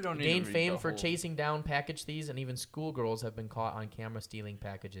We don't need to gained read fame the for whole- chasing down package thieves, and even schoolgirls have been caught on camera stealing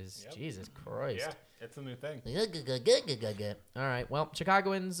packages. Yep. Jesus Christ. Yeah, it's a new thing. All right. Well,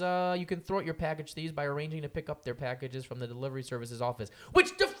 Chicagoans, you can thwart your package thieves by arranging to pick up their packages from the delivery services office,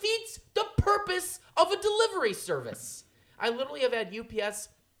 which defeats the purpose of a delivery service. I literally have had UPS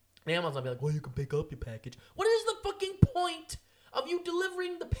and Amazon be like, well, you can pick up your package. What is the fucking point of you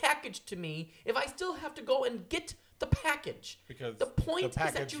delivering the package to me if I still have to go and get the package? Because the point is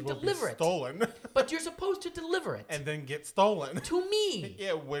that package you will deliver be it. stolen But you're supposed to deliver it and then get stolen. to me.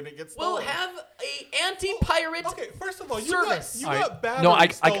 Yeah, when it gets We'll stolen. have a anti-pirate Okay, first of all, you service. got batteries No, I-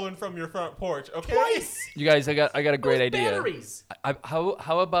 stolen from your front porch. Okay. twice. You guys, I got a great Those idea. Batteries.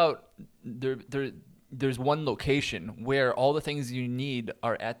 How about there's one location where all the things you need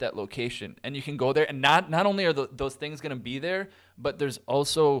are at that location, and you can go there. And not only are those things going to be there, but there's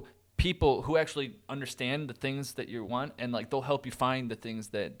also people who actually understand the things that you want, and like they'll help you find the things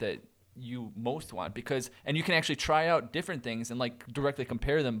that you most want, and you can actually try out different things and like directly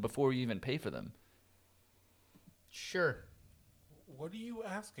compare them before you even pay for them. Sure. What are you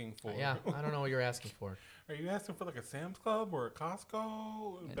asking for? Yeah, I don't know what you're asking for. Are you asking for like a Sam's Club or a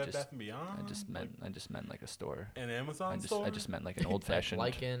Costco, Bed Bath and Beyond? I just meant like a store. An Amazon store? I just meant like an old fashioned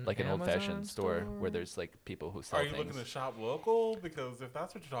Like an an old Amazon fashioned store store? where there's like people who sell Are you things. looking to shop local? Because if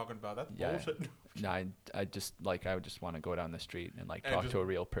that's what you're talking about, that's Yeah. bullshit. No, I just like I would just want to go down the street and like And talk just- to a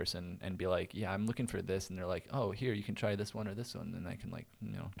real person and be like, yeah, I'm looking for this, and they're like, oh, here you can try this one or this one, and I can like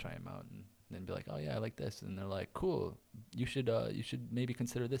try them out and then be like, oh yeah, I like this, and they're like, cool, you should maybe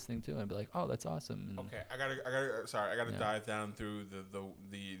consider this thing too, and I'd be like, oh, that's awesome. And Okay, I gotta Yeah. dive down through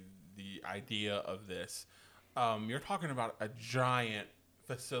the idea of this. You're talking about a giant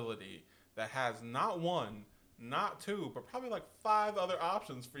facility that has not one, not two, but probably like 5 other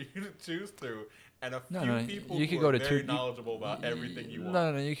options for you to choose through, and a few people you who could go are to very two. knowledgeable about everything you want.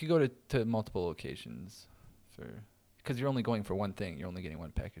 No, you could go to multiple locations because you're only going for one thing. You're only getting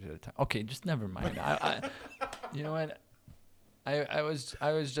one package at a time. Okay, just never mind. I you know what? I was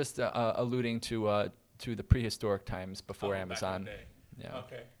just alluding to the prehistoric times before Oh, back in the Amazon. day. Yeah.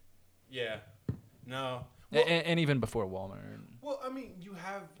 Okay. Yeah. No. And even before Walmart. Well, I mean, you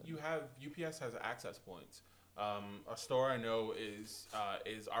have UPS has access points. A store I know is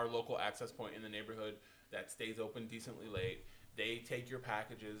our local access point in the neighborhood that stays open decently late. They take your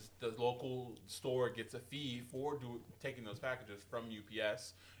packages. The local store gets a fee for taking those packages from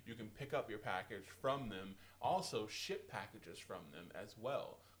UPS. You can pick up your package from them. Also, ship packages from them as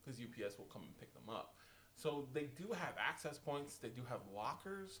well, because UPS will come and pick them up. So they do have access points. They do have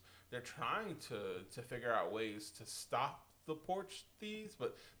lockers. They're trying to figure out ways to stop the porch thieves,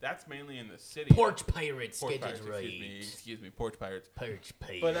 but that's mainly in the city. Porch pirates, Porch get pirates, it right. excuse me, porch pirates. Porch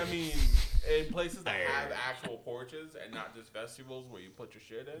pirates. But I mean, in places that have actual porches and not just vestibules where you put your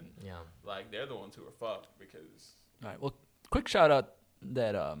shit in, Yeah. like they're the ones who are fucked because. All right. Well, quick shout out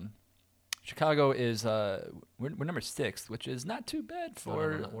that Chicago is we're number 6, which is not too bad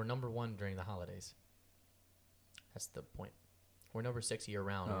for. No, we're number 1 during the holidays. That's the point. We're number 6 year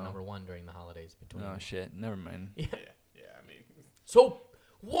round. We're Oh. number 1 during the holidays. Between. Oh shit! Never mind. Yeah, I mean. So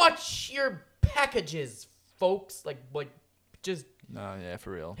watch your packages, folks. Like just No, yeah,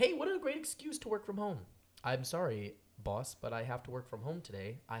 for real. hey, what a great excuse to work from home. I'm sorry, boss, but I have to work from home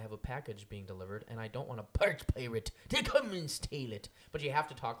today. I have a package being delivered, and I don't want a porch pirate to come and steal it. But you have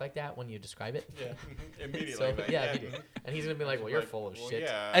to talk like that when you describe it. Yeah, immediately. So like, yeah, and he's gonna be like, "Well, you're full of well, shit."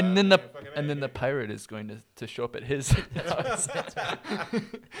 Yeah, And then I the mean, fucking and then the A. pirate is going to show up at his house.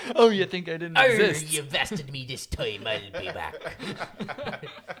 Oh, you think I didn't exist? You vested me this time. I'll be back.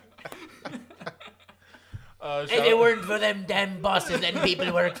 Shout If out- it weren't for them damn bosses and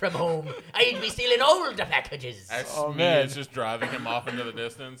people work from home, I'd be stealing all the packages. As Oh, Smee man. is just driving him off into the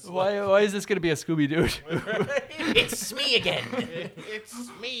distance. Why is this gonna be a Scooby Doo? It's me again. It's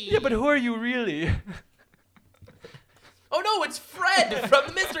me. Yeah, but who are you really? Oh no, it's Fred from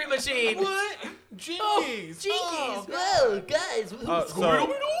the Mystery Machine. What? Oh, Jinkies. Jinkies. Well, guys.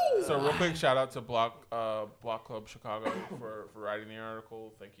 So real quick, shout out to Block Club Chicago for writing the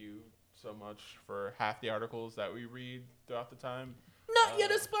article. Thank you so much for half the articles that we read throughout the time. Not yet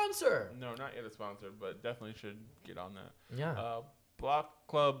a sponsor. No, not yet a sponsor, but definitely should get on that. Yeah. Block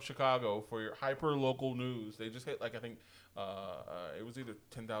Club Chicago for your hyper local news. They just hit like I think it was either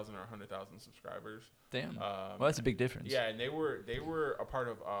 10,000 or 100,000 subscribers. Damn. Well, that's a big difference. Yeah, and they were a part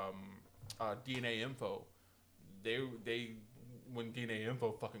of DNA Info. They when DNA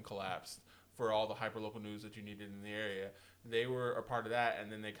Info fucking collapsed for all the hyperlocal news that you needed in the area, they were a part of that.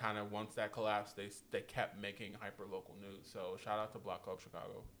 And then they kind of once that collapsed, they kept making hyperlocal news. So shout out to Block Club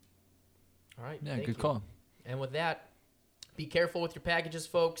Chicago. All right. Yeah, thank good you. call. And with that, be careful with your packages,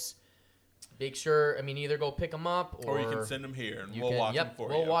 folks. Make sure, either go pick them up Or you can send them here and you we'll can- watch yep, them for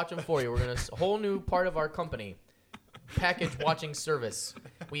we'll you. watch them for you. We're going to, a whole new part of our company, package watching service.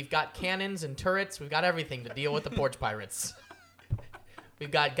 We've got cannons and turrets. We've got everything to deal with the porch pirates. We've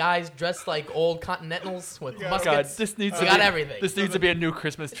got guys dressed like old Continentals with Yeah. muskets. God, this needs We to got be, everything. This needs to be a new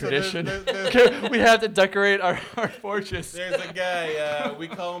Christmas tradition. there's- We have to decorate our porches. There's a guy we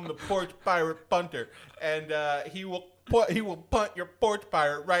call him the porch pirate punter, and he will punt your porch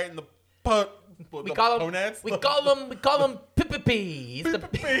pirate right in the punt. We call him Pippi. He's the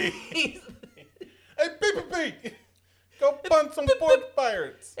Pee-pee-pee. Hey, Pee-pee-pee, go punt some porch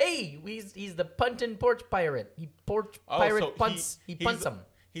pirates. Hey, he's the puntin' porch pirate. He porch Oh, pirate so punts. He punts he's- them.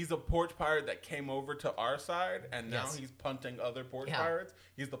 he's a porch pirate that came over to our side, and now Yes. he's punting other porch Yeah. pirates.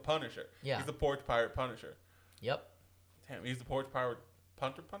 He's the Punisher. Yeah. He's the porch pirate Punisher. Yep. Damn, he's the porch pirate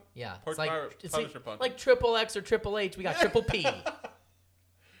punter. Yeah. Porch pirate Punisher punter. like Triple X or Triple H. We got Triple P.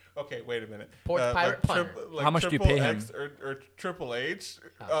 Okay, wait a minute. Porch pirate punter. Like How much do you Triple pay him? X or Triple H?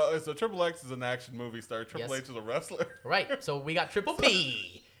 Oh. So Triple X is an action movie star. Triple Yes. H is a wrestler. Right. So we got Triple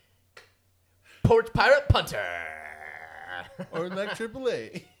P. Porch Pirate Punter. Or like Triple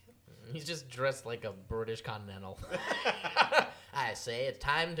A. He's just dressed like a British Continental. I say it's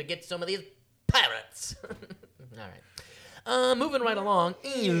time to get some of these pirates. All right. Moving right along.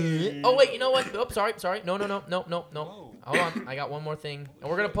 Oh wait, you know what? Oh, sorry. No. Whoa. Hold on. I got one more thing, and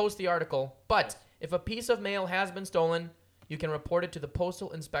we're gonna post the article. But if a piece of mail has been stolen, you can report it to the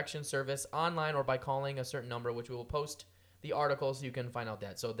Postal Inspection Service online or by calling a certain number, which we will post the article so you can find out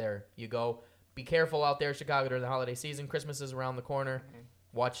that. So there you go. Be careful out there, Chicago, during the holiday season. Christmas is around the corner.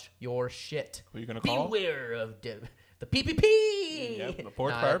 Watch your shit. Who are you gonna call? Beware of the PPP. Yep, the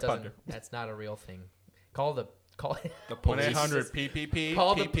Porch Nah, Pirate that doesn't- Punter. That's not a real thing. Call the 1-800 PPP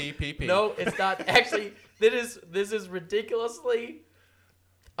Call the- PPP. No, it's not. Actually, this is ridiculously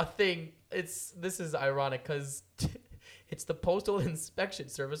a thing. This is ironic because it's the Postal Inspection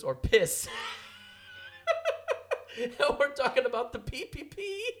Service, or PIS. And we're talking about the PPP.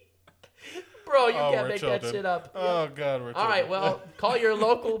 Bro, you Oh, can't we're make children. that shit up. Oh God, we're All right, children. well, call your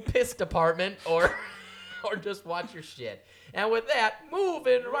local PIS department or just watch your shit. And with that,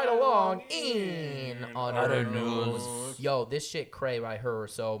 moving right along in other news. Yo, this shit cray right here.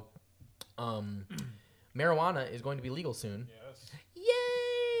 So, marijuana is going to be legal soon. Yes.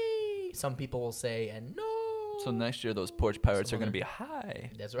 Yay! Some people will say, and no. So next year, those porch pirates are going to be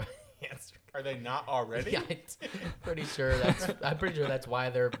high. That's right. That's Are they not already? yeah, I'm pretty sure that's why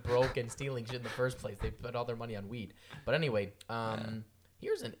they're broke and stealing shit in the first place. They put all their money on weed. But anyway,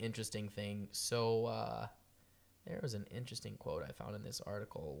 here's an interesting thing. So there was an interesting quote I found in this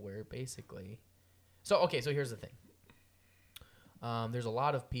article where basically, so here's the thing. There's a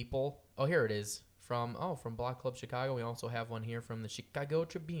lot of people. Oh, here it is from Block Club Chicago. We also have one here from the Chicago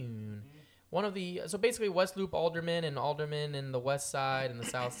Tribune. One of the so basically West Loop aldermen in the west side and the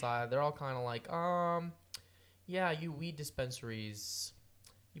south side, they're all kind of like, yeah, you weed dispensaries,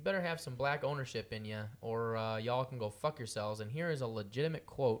 you better have some black ownership in you, or y'all can go fuck yourselves. And here is a legitimate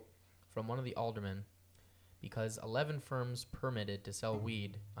quote from one of the aldermen, because 11 firms permitted to sell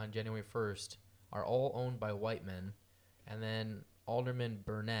weed on January 1st are all owned by white men, and then Alderman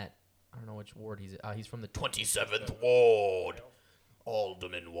Burnett, I don't know which ward he's from the 27th ward.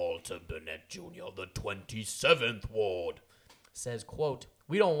 Alderman Walter Burnett Jr., the 27th Ward, says, quote,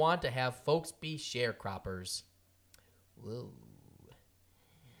 "We don't want to have folks be sharecroppers." Whoa.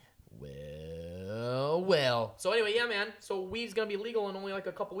 Well. So anyway, yeah, man. So weed's going to be legal in only like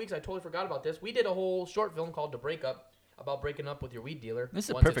a couple weeks. I totally forgot about this. We did a whole short film called The Breakup about breaking up with your weed dealer. This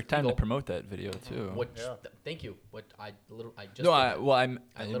is a once it's perfect time to legal. promote that video too. Which, Yeah. Thank you. What I just No, did I that. well,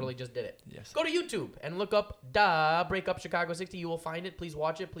 I literally just did it. Yes. Go to YouTube and look up Breakup Chicago 60. You will find it. Please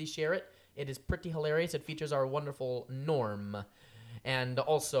watch it. Please share it. It is pretty hilarious. It features our wonderful Norm and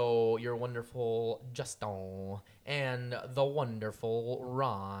also your wonderful Justin and the wonderful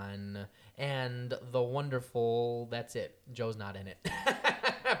Ron and the wonderful, that's it. Joe's not in it.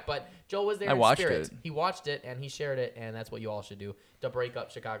 But Joe was there I in watched spirit. it. He watched it and he shared it, and that's what you all should do. To Break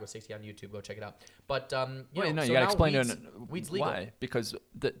Up Chicago 60 on YouTube. Go check it out. But you Wait, know, no, so you got to now explain weed's legal. why. Because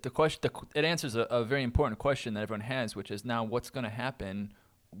the question, it answers a very important question that everyone has, which is now what's going to happen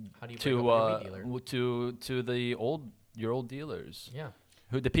How do you break up with your weed dealer? to the your old dealers, Yeah.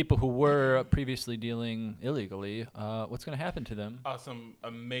 the people who were previously dealing illegally. What's going to happen to them? Some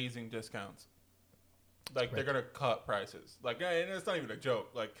amazing discounts. Like, they're Right. going to cut prices. Like, and it's not even a joke.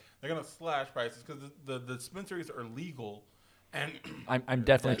 Like, they're going to slash prices because the dispensaries are legal. And I'm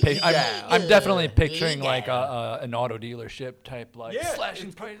definitely I'm definitely picturing like an auto dealership type, like Yeah,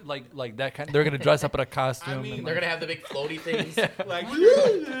 slashing price, like that kind. They're gonna dress up in a costume. I mean, and They're gonna have the big floaty things. like, and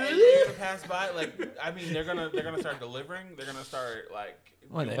you're gonna pass by. Like, I mean, they're gonna start delivering. They're gonna start like.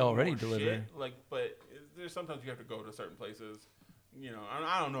 Well, they doing already more deliver. shit. Like, but there's sometimes you have to go to certain places. You know,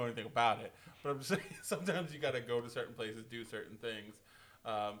 I don't know anything about it, but I'm saying sometimes you got to go to certain places, do certain things.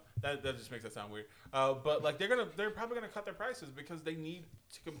 That just makes that sound weird. But like they're probably gonna cut their prices because they need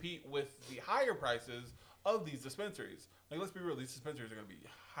to compete with the higher prices of these dispensaries. Like, let's be real, these dispensaries are gonna be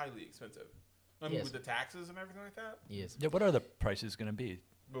highly expensive. I mean, Yes. with the taxes and everything like that. Yes. Yeah, what are the prices gonna be?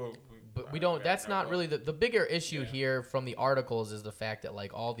 But we don't. That's not really the bigger issue Yeah. here from the articles is the fact that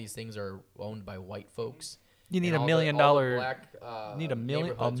like all these things are owned by white folks, You need and a all $1 the- million all the black, need a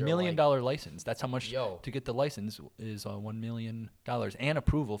neighborhoods are million like, dollar license. That's how much Yo. to get the license is $1 million and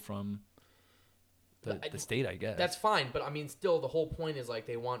approval from the state, I guess. That's fine, but I mean, still, the whole point is like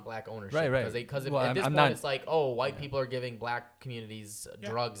they want black ownership, Right. Because Well, at this I'm point, not- it's like, oh, white people are giving black communities Yeah.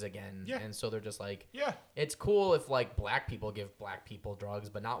 drugs again, Yeah. and so they're just like, Yeah. it's cool if like black people give black people drugs,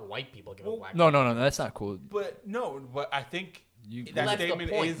 but not white people give Well, black. No, people. that's not cool. But I think You that that's the statement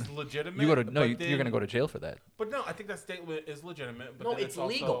point. is legitimate. you go to but you're gonna then- go to jail for that. But no, I think that statement is legitimate. But No, then it's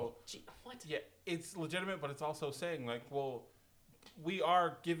also, legal. Gee, what? Yeah, it's legitimate, but it's also saying like, well, we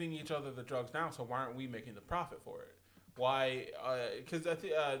are giving each other the drugs now, so why aren't we making the profit for it? Why? Because I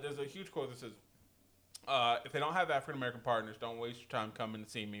think there's a huge quote that says, "If they don't have African American partners, don't waste your time coming to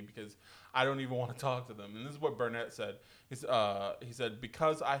see me because I don't even want to talk to them." And this is what Burnett said. He said,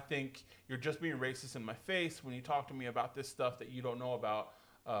 "Because I think you're just being racist in my face when you talk to me about this stuff that you don't know about,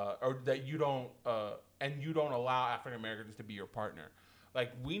 or that you don't, and you don't allow African Americans to be your partner.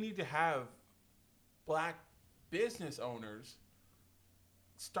 Like we need to have black business owners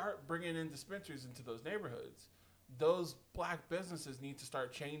start bringing in dispensaries into those neighborhoods. Those black businesses need to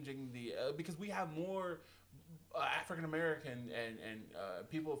start changing the because we have more African American and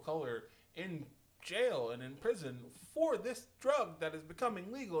people of color in jail and in prison for this drug that is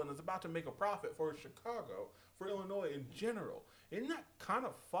becoming legal and is about to make a profit for Chicago, for Illinois in general. Isn't that kind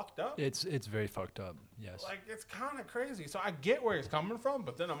of fucked up? It's very fucked up. Yes. Like, it's kind of crazy. So I get where he's coming from,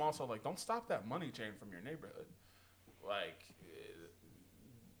 but then I'm also like, don't stop that money chain from your neighborhood. Like,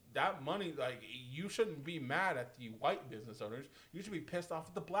 that money, like, you shouldn't be mad at the white business owners. You should be pissed off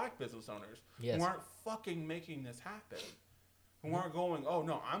at the black business owners Yes. who aren't fucking making this happen. Who aren't going, oh,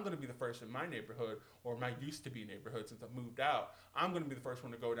 no, I'm going to be the first in my neighborhood or my used-to-be neighborhood since I've moved out. I'm going to be the first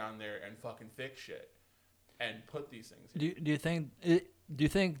one to go down there and fucking fix shit and put these things in. Do you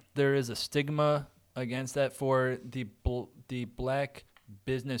think there is a stigma against that for the black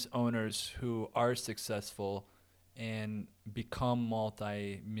business owners who are successful and become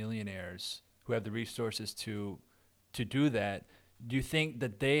multi-millionaires who have the resources to do that? Do you think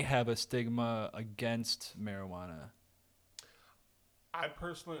that they have a stigma against marijuana? I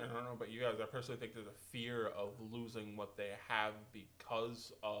personally, I don't know about you guys, I personally think there's a fear of losing what they have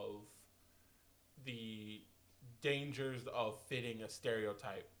because of the dangers of fitting a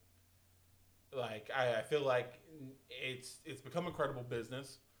stereotype. Like, I feel like it's become a credible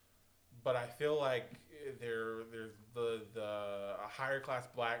business, but I feel like there's the higher class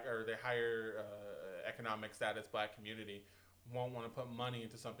black or the higher economic status black community won't want to put money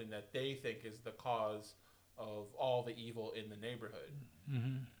into something that they think is the cause of all the evil in the neighborhood.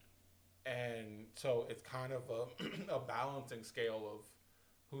 Mm-hmm. And so it's kind of a balancing scale of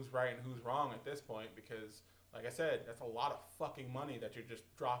who's right and who's wrong at this point because, like I said, that's a lot of fucking money that you're just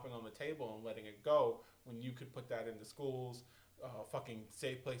dropping on the table and letting it go when you could put that into schools, fucking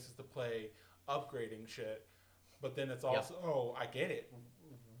safe places to play, upgrading shit. But then it's also, oh, I get it.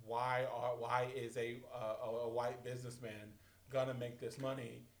 Why is a white businessman gonna make this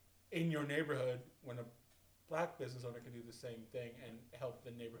money in your neighborhood when a black business owner can do the same thing and help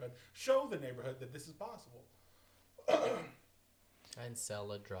the neighborhood, show the neighborhood that this is possible? And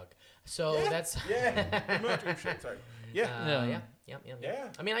sell a drug. So Yeah. that's Shit, sorry. Yeah. Yeah.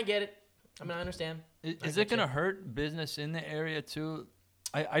 I mean, I get it. I mean, I understand. Is I it get going to you. hurt business in the area too?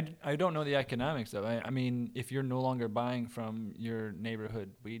 I don't know the economics of it. I mean, if you're no longer buying from your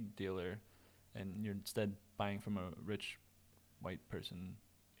neighborhood weed dealer and you're instead buying from a rich white person.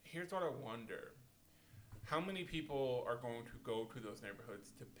 Here's what I wonder. How many people are going to go to those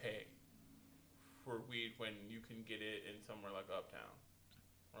neighborhoods to pay for weed when you can get it in somewhere like Uptown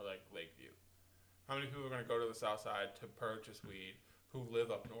or like Lakeview? How many people are going to go to the South Side to purchase weed who live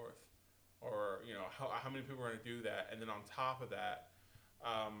up north? Or, you know, how many people are going to do that? And then on top of that,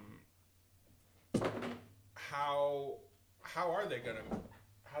 how are they going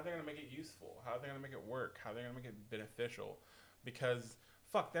to make it useful? How are they going to make it work? How are they going to make it beneficial? Because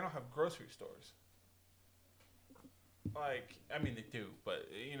fuck, they don't have grocery stores. Like, I mean, they do, but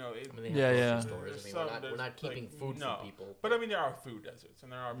you know, I mean, they have Yeah, grocery There's stores. I mean, some- we're not there's, keeping like, food no. from people. But I mean, there are food deserts,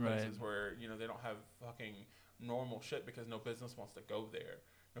 and there are Right. places where you know they don't have fucking normal shit because no business wants to go there.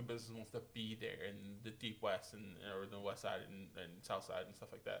 No business wants to be there in the deep west and or the west side and south side and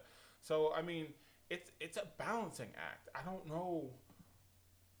stuff like that. So I mean, it's a balancing act. I don't know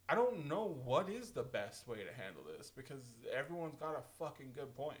what is the best way to handle this because everyone's got a fucking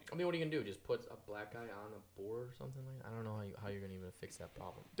good point. I mean, what are you gonna do? Just put a black guy on a board or something like that? I don't know how you're gonna even fix that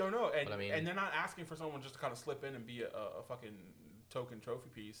problem. Don't know, and But I mean- and they're not asking for someone just to kind of slip in and be a fucking token trophy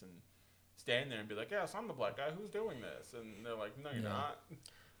piece and stand there and be like, yes, I'm the black guy who's doing this, and they're like, no, you're Yeah. not.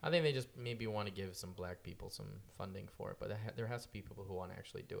 I think they just maybe want to give some black people some funding for it, but there has to be people who want to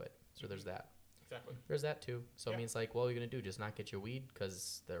actually do it. So there's that. Exactly. There's that too. So Yeah. I mean, it's like, what are you gonna do? Just not get your weed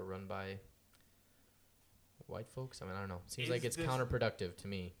because they're run by white folks? I mean, I don't know. Seems Is like it's this- counterproductive to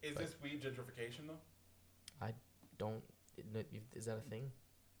me. Is but this weed gentrification though? don't? Is that a thing?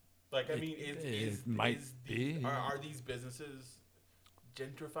 Like, I It- mean, it might be. Are these businesses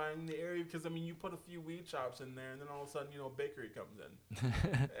gentrifying the area? Because I mean, you put a few weed shops in there, and then all of a sudden, a bakery comes in,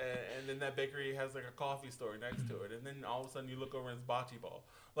 and then that bakery has like a coffee store next to it, and then all of a sudden you look over and it's bocce ball,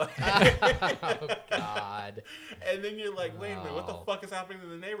 like, Oh God. and then you're like, wait a minute, what the Wow. fuck is happening in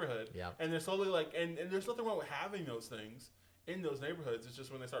the neighborhood? Yeah. And they're slowly like, and there's nothing wrong with having those things in those neighborhoods. It's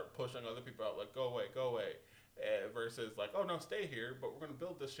just when they start pushing other people out, like, go away, versus like, oh no, stay here, but we're gonna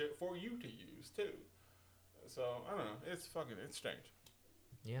build this shit for you to use too. So I don't know, it's strange.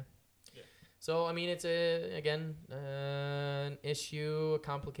 Yeah. Yeah. So I mean, it's an issue, a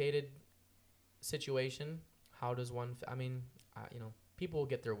complicated situation. How does one? I mean, people will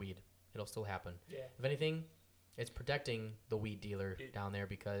get their weed. It'll still happen. Yeah. If anything, it's protecting the weed dealer down there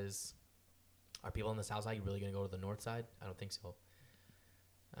because are people on the south side really going to go to the north side? I don't think so.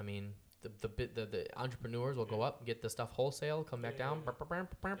 I mean, the entrepreneurs will go up, get the stuff wholesale, come back down,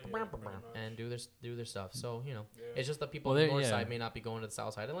 and do their stuff. So it's just the people on the north side may not be going to the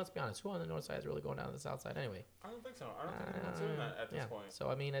south side. And let's be honest, who on the north side is really going down to the south side anyway? I don't think so. I don't think anyone's doing that at this point. So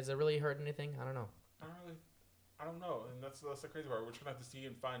I mean, has it really hurt anything? I don't know. I don't know, and that's the crazy part. We're just gonna have to see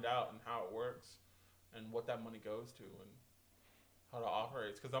and find out and how it works, and what that money goes to, and how it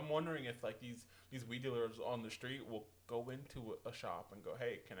operates. Because I'm wondering if like these weed dealers on the street will go into a shop and go,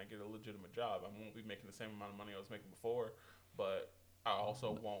 hey, can I get a legitimate job? I won't be making the same amount of money I was making before, but I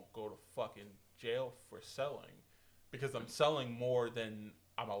also won't go to fucking jail for selling, because I'm selling more than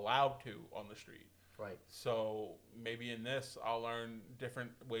I'm allowed to on the street. Right. So maybe in this, I'll learn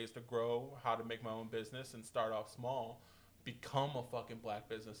different ways to grow, how to make my own business, and start off small, become a fucking black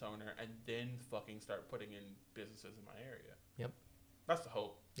business owner, and then fucking start putting in businesses in my area. Yep. That's the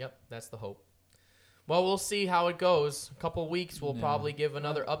hope. Yep, that's the hope. Well, we'll see how it goes. A couple weeks, we'll probably give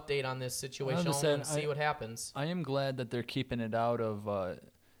another update on this situation and see what happens. I am glad that they're keeping it out of.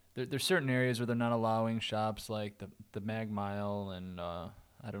 There's certain areas where they're not allowing shops like the Mag Mile and I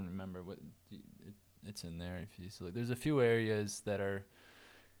don't remember what it's in there. If you see, there's a few areas that are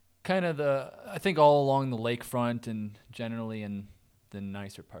kind of I think all along the lakefront and generally in the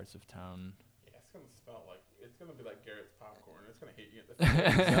nicer parts of town. Yeah, it's gonna be like Garrett's popcorn. It's gonna hit you in the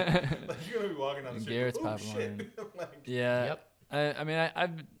face. Like you're gonna be walking down the street. Garrett's like, popcorn. Shit. Like, Yeah. Yep. I mean,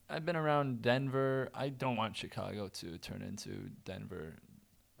 I've been around Denver. I don't want Chicago to turn into Denver.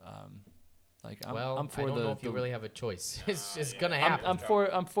 I'm for I don't know if you really have a choice. It's gonna I'm happen. for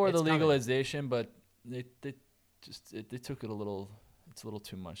It's the coming. legalization, but they took it a little. It's a little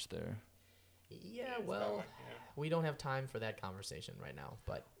too much there. Yeah, it's well, kinda like, yeah. we don't have time for that conversation right now.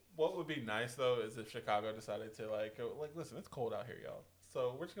 But What would be nice though is if Chicago decided to go, listen, it's cold out here, y'all.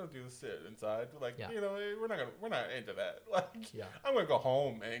 So we're just gonna do the sit inside. Like, Yeah. we're not into that. Like, yeah, I'm gonna go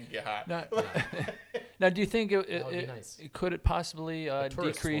home and get hot. Now, do you think That would be nice. could it possibly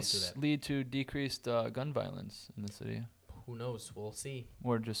tourists won't do that. lead to decreased gun violence in the city, who knows? We'll see.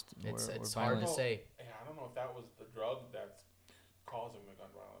 or just It's or hard to violence? say. Yeah, I don't know if that was the drug that's causing the gun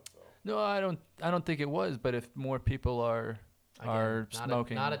violence. So No, I don't think it was. But if more people are Again,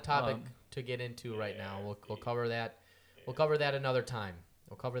 smoking, not a topic to get into right now. We'll cover that. We'll cover that another time.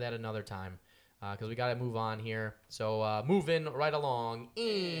 Because we got to move on here. So moving right along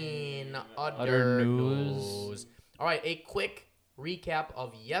in other news. All right, a quick recap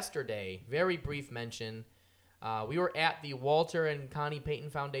of yesterday. Very brief mention. We were at the Walter and Connie Payton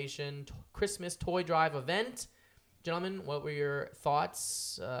Foundation Christmas Toy Drive event. Gentlemen, what were your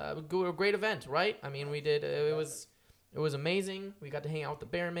thoughts? A great event, right? I mean, we did. It was amazing. We got to hang out with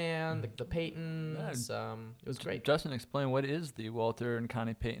the Bearman, the Paytons. It was great. Justin, explain what is the Walter and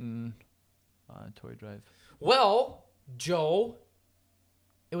Connie Payton toy drive? Well, Joe,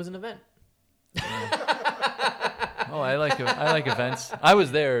 it was an event. Oh, I like events. I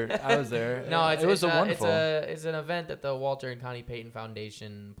was there. No, it was wonderful. It's an event that the Walter and Connie Payton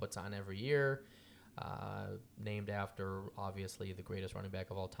Foundation puts on every year, named after obviously the greatest running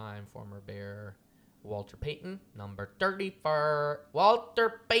back of all time, former Bear Walter Payton, number 30 for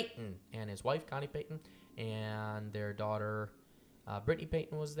Walter Payton, and his wife Connie Payton, and their daughter Brittany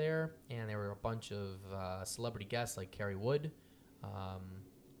Payton was there, and there were a bunch of celebrity guests like Kerry Wood,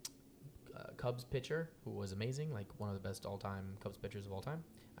 Cubs pitcher who was amazing, like one of the best all-time Cubs pitchers of all time.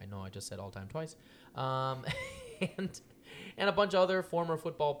 I know I just said all-time twice, and a bunch of other former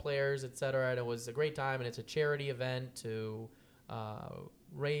football players, etc. And it was a great time, and it's a charity event to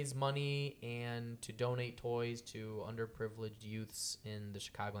raise money and to donate toys to underprivileged youths in the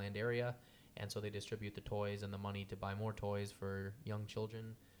Chicagoland area. And so they distribute the toys and the money to buy more toys for young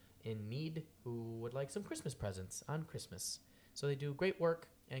children in need who would like some Christmas presents on Christmas. So they do great work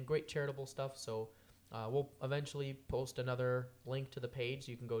and great charitable stuff. So we'll eventually post another link to the page.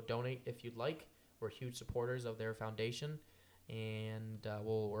 You can go donate if you'd like. We're huge supporters of their foundation. And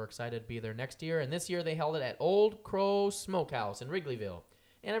we're excited to be there next year. And this year they held it at Old Crow Smokehouse in Wrigleyville.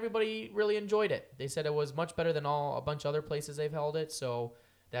 And everybody really enjoyed it. They said it was much better than a bunch of other places they've held it. So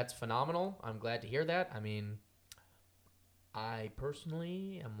that's phenomenal. I'm glad to hear that. I mean, I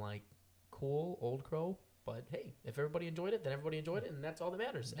personally am like, cool, Old Crow. But hey, if everybody enjoyed it, then everybody enjoyed it. And that's all that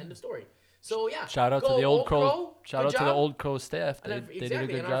matters. End of story. So yeah, Shout out to go the Old Crow. Shout Good out to the job. Old Crow staff. They Exactly. did a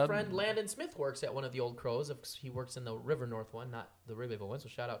good and job. our friend Landon Smith works at one of the Old Crows. He works in the River North one, not the Wrigleyville one. So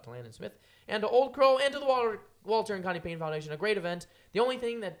shout out to Landon Smith and to Old Crow and to the Walter and Connie Payne Foundation. A great event. The only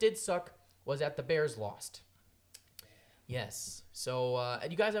thing that did suck was that the Bears lost. Yes. So do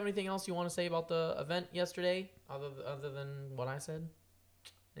you guys have anything else you want to say about the event yesterday other than what I said?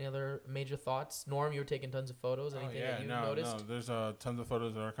 Any other major thoughts? Norm, you were taking tons of photos. Anything that you noticed? No, there's tons of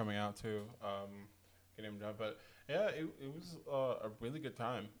photos that are coming out too. Getting them done, but yeah, it was a really good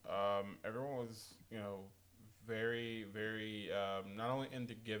time. Everyone was, very, very not only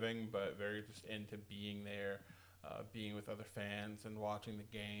into giving, but very just into being there, being with other fans and watching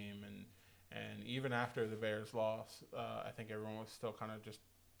the game, and even after the Bears lost, I think everyone was still kind of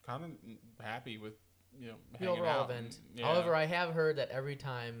happy with. The hanging overall out event. and, yeah. However, I have heard that every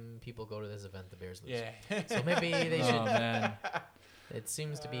time people go to this event, the Bears lose. Yeah. So maybe they Oh, should. man. It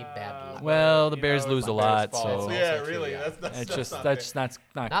seems to be bad luck. Well, the You Bears know, lose it's a the Bears' lot, fault. so- Yeah, Also true, really. yeah. That's not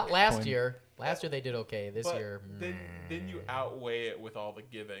Not last point. year. Last year they did okay. This But year, then you outweigh it with all the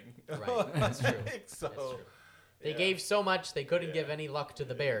giving. Right, that's true. So, That's true. They yeah. gave so much they couldn't give any luck to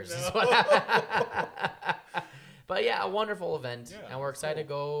the Bears. No. is what- But yeah, a wonderful event, Yeah, and we're it's excited to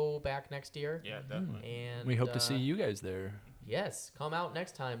go back next year. Yeah, definitely. And We hope to see you guys there. Yes, come out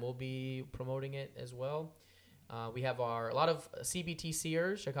next time. We'll be promoting it as well. We have a lot of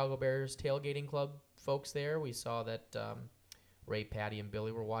CBTCers, Chicago Bears Tailgating Club folks there. We saw that Ray, Patty, and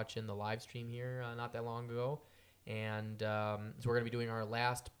Billy were watching the live stream here not that long ago. And so we're going to be doing our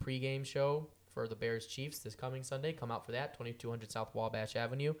last pregame show for the Bears Chiefs this coming Sunday. Come out for that, 2200 South Wabash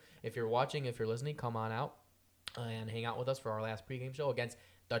Avenue. If you're watching, if you're listening, come on out and hang out with us for our last pregame show against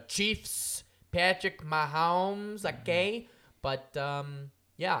the Chiefs, Patrick Mahomes, okay? But,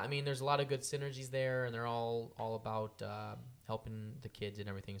 yeah, I mean, there's a lot of good synergies there, and they're all about helping the kids and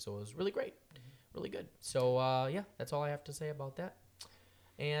everything. So it was really great, really good. So, yeah, that's all I have to say about that.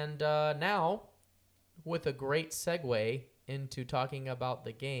 And now, with a great segue into talking about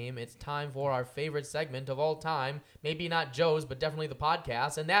the game, it's time for our favorite segment of all time. Maybe not Joe's, but definitely the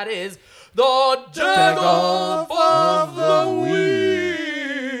podcast, and that is the Jag-Off of the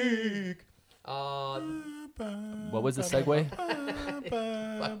Week. What was the segue?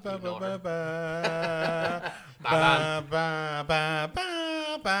 Fuck you, Norm.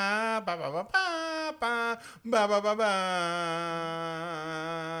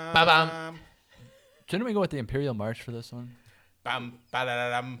 Ba-bam. Shouldn't we go with the Imperial March for this one? Bam,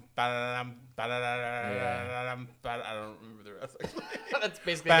 ba-da-da-dum, ba-da-da-dum, ba-da-da-da-da-da-dum, ba-da- I don't remember the rest. That's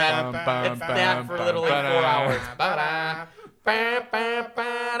basically Bam, that. bam, It's bam, that for bam, literally 4 bam, hours. bam, Ba-da.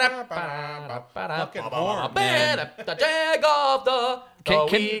 Fucking horn, man. The Jag of the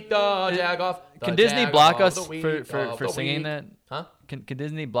week, the Jag of the Can Disney Jag block of us the week for of the singing week. that? Huh? Can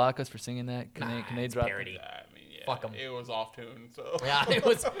Disney block us for singing that? Can they it's drop parody. I mean, yeah, Fuck 'em. it was off tune, so Yeah,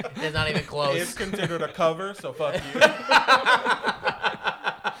 it's not even it's close. considered a cover. So fuck you.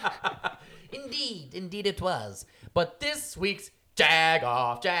 Indeed it was. But this week's Jag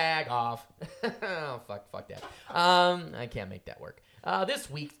off. Oh, fuck that. I can't make that work. This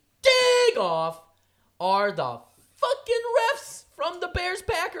week's Jag off are the fucking refs from the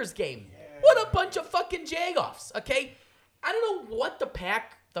Bears-Packers game. What a bunch of fucking jag-offs, okay? I don't know what the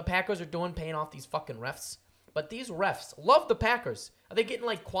Packers are doing paying off these fucking refs, but these refs love the Packers. Are they getting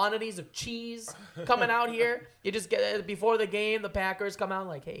like quantities of cheese coming out here? You just get before the game, the Packers come out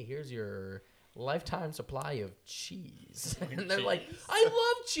like, hey, here's your lifetime supply of cheese. And they're like, I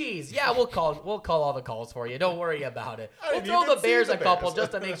love cheese. Yeah, we'll call all the calls for you. Don't worry about it. I We'll didn't throw even the Bears see a the couple Bears.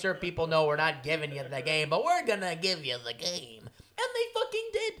 just to make sure people know we're not giving you the game, but we're gonna give you the game. And they fucking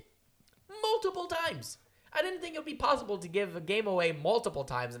did. Multiple times. I didn't think it would be possible to give a game away multiple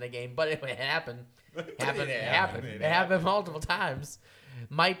times in a game, but it happened. It happened multiple times.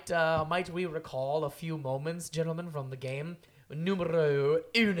 Might we recall a few moments, gentlemen, from the game? Numero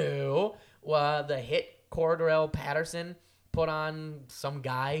uno, the hit Cordell Patterson put on some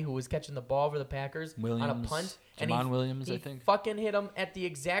guy who was catching the ball for the Packers on a Williams, punt. Jamon Williams, he I think. fucking hit him at the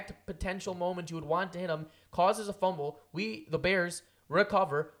exact potential moment you would want to hit him. Causes a fumble. The Bears,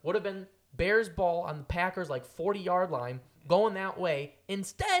 recover. Would have been Bears ball on the Packers, 40-yard line, going that way.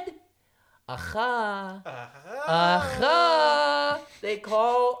 Instead, they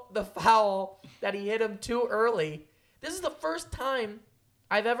call the foul that he hit him too early. This is the first time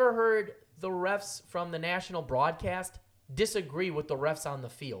I've ever heard the refs from the national broadcast disagree with the refs on the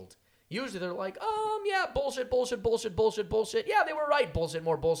field. Usually they're like, yeah, bullshit. Yeah, they were right. Bullshit,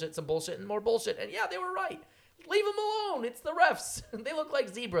 more bullshit, some bullshit, and more bullshit. And yeah, they were right. Leave them alone. It's the refs. They look like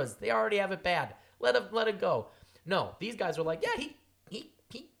zebras. They already have it bad. Let it go. No, these guys are like, yeah, he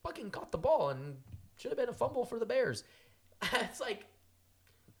fucking caught the ball and should have been a fumble for the Bears. It's like,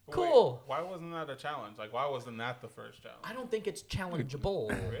 cool. Wait, why wasn't that a challenge? Why wasn't that the first challenge? I don't think it's challengeable.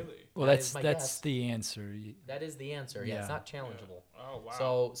 Really? Well, That that's is my that's guess. the answer. That is the answer. Yeah, it's Yeah. not challengeable. Oh,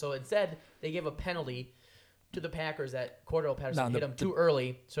 wow. So instead, they give a penalty to the Packers that Cordell Patterson No, hit him too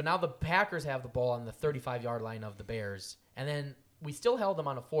early. So now the Packers have the ball on the 35-yard line of the Bears. And then we still held them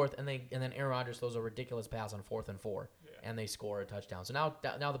on a fourth, and then Aaron Rodgers throws a ridiculous pass on 4th and 4, and they score a touchdown. So now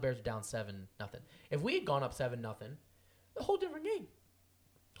the Bears are down 7-0. If we had gone up 7-0, a whole different game.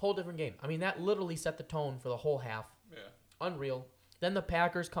 Whole different game. I mean, that literally set the tone for the whole half. Yeah. Unreal. Then the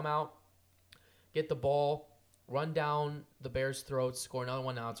Packers come out, get the ball, run down the Bears' throats, score another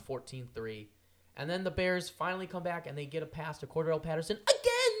one. Now it's 14-3. And then the Bears finally come back, and they get a pass to Cordell Patterson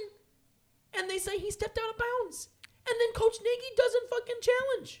again. And they say he stepped out of bounds. And then Coach Nagy doesn't fucking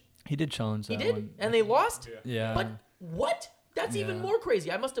challenge. He did challenge He that did. one. And they lost. Yeah. But what? That's even Yeah. more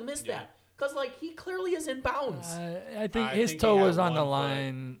crazy. I must have missed Yeah. that. Because, he clearly is in bounds. I think I his think toe he had was on the one foot.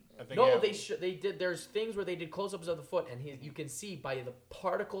 line. I think No, yeah. they did. There's things where they did close-ups of the foot, and you can see by the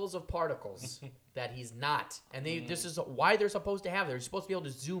particles of particles that he's not. And this is why they're supposed to have. They're supposed to be able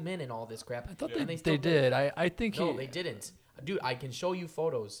to zoom in and all this crap. I thought and they still did. I think No, he. they didn't. Dude, I can show you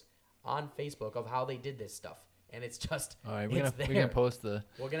photos on Facebook of how they did this stuff, and it's just All right, it's we're gonna post the.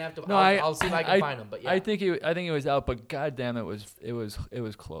 We're gonna have to. No, I'll see if I can find them. But yeah, I think it was out, but goddamn, it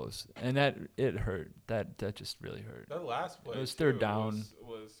was close, and it hurt. That just really hurt. That last play It was third too, down.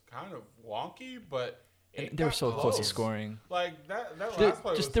 was kind of wonky, but And it they were got so close to scoring. Like that There, last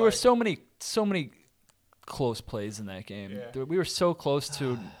play was there were like, so many close plays in that game. Yeah. We were so close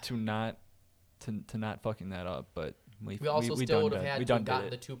to not fucking that up, but we also still done would have that. had We to have done gotten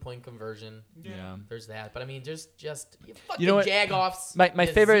did the it. 2-point conversion. Yeah. There's that. But I mean, just you fucking know what? jagoffs. My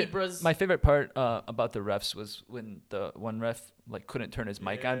you favorite zebras. my favorite part about the refs was when the one ref couldn't turn his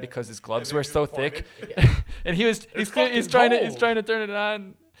mic on Yeah. because his gloves And they were just so pointed. thick, Yeah. and he's fucking trying cold. to turn it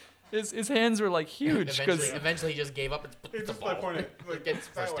on. His hands were huge because Eventually, he just gave up and He put the just ball. pointed It gets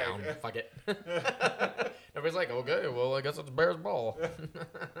that first way. down. Fuck it. Everybody's like, okay, well, I guess it's Bears ball.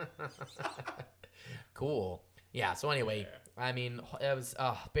 Cool. Yeah. So anyway, I mean, it was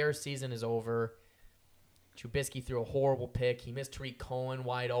Bears season is over. Trubisky threw a horrible pick. He missed Tariq Cohen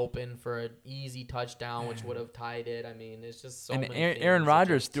wide open for an easy touchdown, which would have tied it. I mean, it's just so and many Aaron things that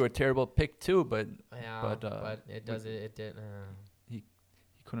Rodgers just- threw a terrible pick too, but Yeah, but, but it does it. It did. he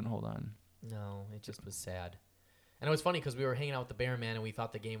couldn't hold on. No, it just was sad. And it was funny because we were hanging out with the Bear Man and we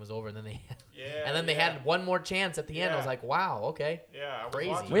thought the game was over, and then they Yeah. had one more chance at the end. I was Yeah. like, wow, okay. Yeah, I was Crazy.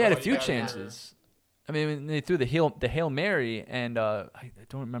 watching We it had a like few that. chances. I mean, they threw the Hail Mary, and I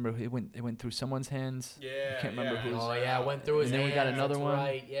don't remember. It went through someone's hands. Yeah, I can't remember yeah. who's. Oh yeah, it went through his And then we got hands, another that's one.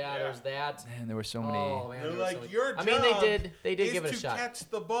 Right, yeah, Yeah. there's that. Man, there were so many. Oh man, They're there was like, so many- your job I mean, they did is give it a to shot. catch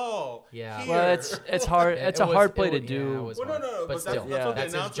the ball. Yeah. Here. Well, it's hard. It It's a was- hard it play to was- do. yeah, it was Well, no, hard. no, But but still, that's what the that's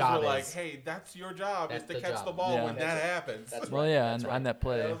his announcers job were like. is. Hey, that's your job That's is to the catch job. the ball Yeah. when that happens. That's Well, yeah, That's on that I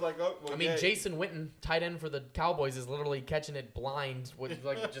play. was like, oh, well, I mean, yeah. Jason Witten, tight end for the Cowboys, is literally catching it blind with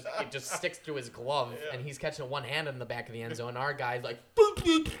it just sticks through his glove, Yeah. and he's catching it one hand in the back of the end zone. Our guy's like,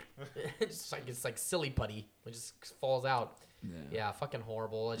 it's like silly putty, it just falls out. Yeah, fucking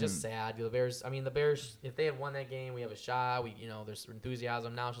horrible. It's just sad. The Bears. I mean, the Bears. If they had won that game, we have a shot. There's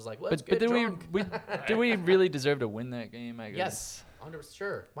enthusiasm now. It's just like, let's But get did drunk. did we really deserve to win that game? I guess. Yes,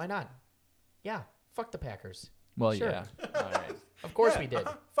 sure. Why not? Yeah, fuck the Packers. Well, Sure. yeah. All right. Of course Yeah, we did.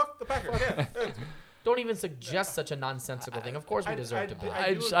 Fuck the Packers. Yeah. Don't even suggest such a nonsensical thing. Of course we deserve to be.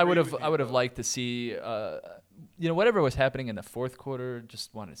 I do I would agree have with I you, would have though. liked to see whatever was happening in the fourth quarter.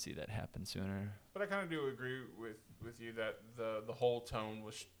 Just wanted to see that happen sooner. But I kind of do agree with you that the whole tone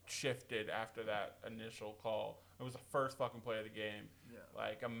was shifted after that initial call. It was the first fucking play of the game. Yeah.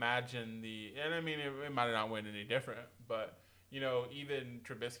 Like, imagine and I mean, it might not win any different, but, even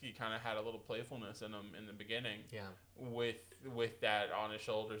Trubisky kind of had a little playfulness in him in the beginning. Yeah. With that on his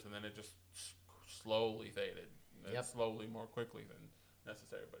shoulders, and then it just slowly faded. Yep. slowly, more quickly than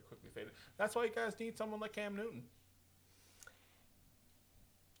necessary, but quickly faded. That's why you guys need someone like Cam Newton.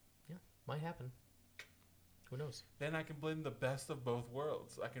 Yeah, might happen. Who knows? Then I can blend the best of both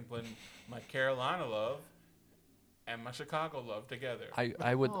worlds. I can blend my Carolina love and my Chicago love together.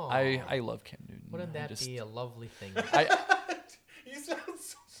 I would Aw. I love Cam Newton. Wouldn't I that just- be a lovely thing? You sound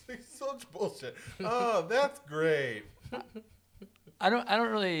such bullshit. Oh, that's great. I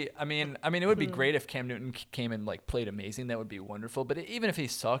don't really. I mean, it would be great if Cam Newton came and like played amazing. That would be wonderful. But even if he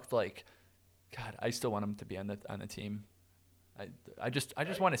sucked, like, God, I still want him to be on the team. I just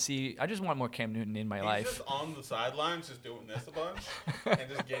want to see. I just want more Cam Newton in my He's life. just on the sidelines, just doing this a bunch, and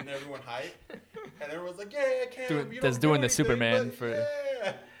just getting everyone hype. And everyone's like, "Yeah, Cam, you don't doing do the Superman anything, but for-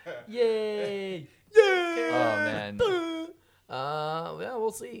 yeah." Yay! Yeah. Oh man, Yeah,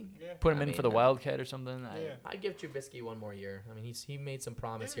 we'll see. Yeah. put him I in for mean, the Wildcat or something. Yeah. I'd give Trubisky one more year. I mean, he made some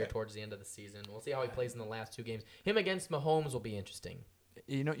promise here Yeah. towards the end of the season. We'll see how he plays in the last 2 games. Him against Mahomes will be interesting.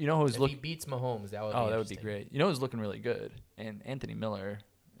 You know who's If he looking. beats Mahomes, that would be Oh, that would be interesting. great. You know who's looking really good, and Anthony Miller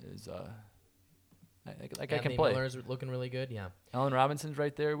is that guy can Anthony play. Miller's looking really good. Yeah, Allen Robinson's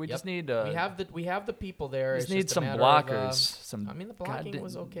right there. We Yep. just need we have the people there. we It's just need a some matter blockers. Of, some. I mean, the blocking goddamn-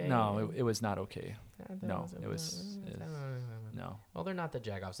 was okay. No, it was not okay. No, it was. No. Well, they're not the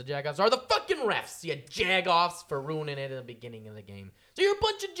Jagoffs. The Jagoffs are the fucking refs. You Jagoffs for ruining it at the beginning of the game. So you're a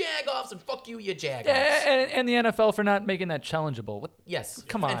bunch of Jagoffs, and fuck you, you Jagoffs. And the NFL for not making that challengeable. What? Yes.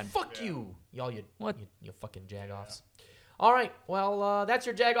 Come And on. fuck you, y'all. You What? You fucking Jagoffs. All right. Well, that's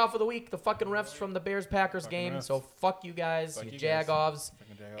your Jagoff of the week. The fucking refs from the Bears-Packers Fucking game. refs. So fuck you guys, Fuck you you guys. Jagoffs.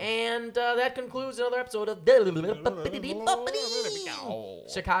 Fucking Jagoffs. And that concludes another episode of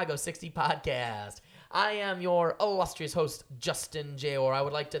Chicago 60 Podcast. I am your illustrious host, Justin Jayor. I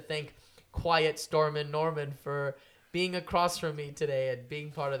would like to thank Quiet Stormin Norman for being across from me today and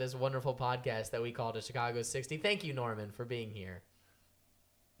being part of this wonderful podcast that we call the Chicago 60. Thank you, Norman, for being here.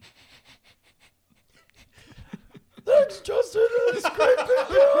 Thanks, Justin. It's great being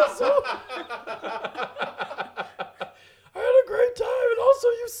here. Also. I had a great time, and also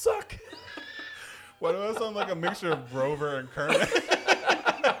you suck. Why do I sound like a mixture of Grover and Kermit?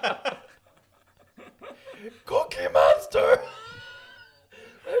 Cookie Monster.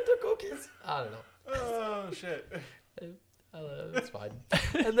 Where's the cookies? I don't know. Oh shit. That's fine.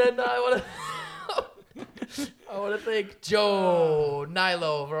 And then I want to thank Joe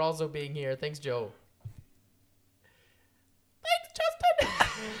Nilo for also being here. Thanks, Joe. Thanks, Justin.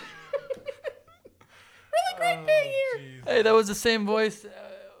 Really great being here. Hey, that was the same voice.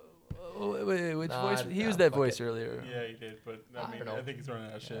 Wait, which Nah, voice? He nah, used that fuck voice it. earlier. Yeah, he did, but I I mean, don't know. I think he's running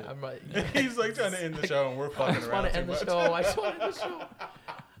out of shit. I'm right. He's like trying to end the show, and we're I fucking just around want to too end the much. show. I just want to end the show.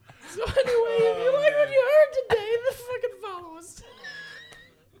 So anyway, if you like what you heard today, then fucking follow us.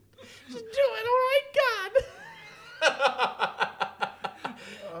 Just do it, all right, God.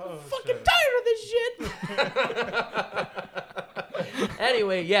 Oh, Fucking shit. tired of this shit.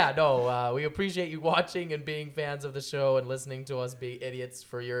 Anyway, yeah, no, we appreciate you watching and being fans of the show and listening to us be idiots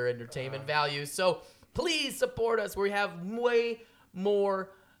for your entertainment value. So please support us. We have way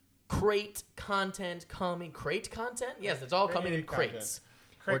more crate content coming. Crate content? Yes, it's all coming in Crate crates.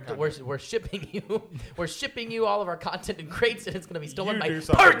 content. We're shipping you. We're shipping you all of our content in crates, and it's gonna be stolen You by do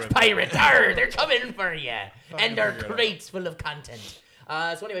something purge with it. pirates. Arr, they're coming for you, and our figure it out. crates full of content.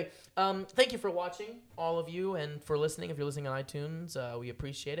 So anyway, thank you for watching, all of you, and for listening. If you're listening on iTunes, we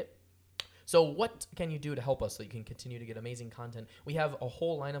appreciate it. So what can you do to help us so you can continue to get amazing content? We have a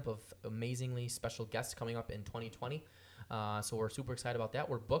whole lineup of amazingly special guests coming up in 2020. So we're super excited about that.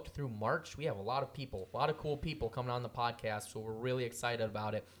 We're booked through March. We have a lot of people, a lot of cool people coming on the podcast. So we're really excited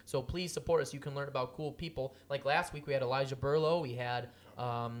about it. So please support us. You can learn about cool people. Like last week, we had Elijah Burlow. We had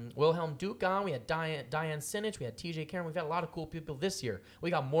Wilhelm Duke on. We had Diane Sinich. We had TJ Karen. We've had a lot of cool people this year.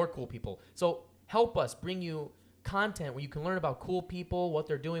 We got more cool people. So help us bring you content where you can learn about cool people, what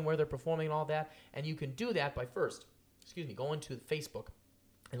they're doing, where they're performing, and all that. And you can do that by first, going to Facebook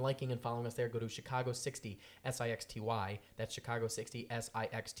and liking and following us there. Go to Chicago 60 SIXTY. That's Chicago 60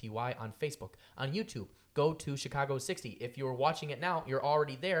 SIXTY on Facebook. On YouTube, go to Chicago 60. If you're watching it now, you're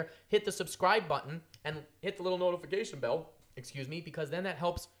already there. Hit the subscribe button and hit the little notification bell. Because then that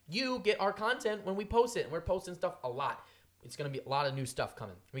helps you get our content when we post it. And we're posting stuff a lot. It's going to be a lot of new stuff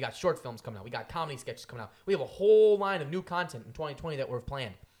coming. We got short films coming out. We got comedy sketches coming out. We have a whole line of new content in 2020 that we've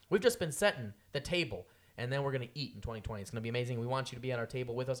planned. We've just been setting the table. And then we're going to eat in 2020. It's going to be amazing. We want you to be at our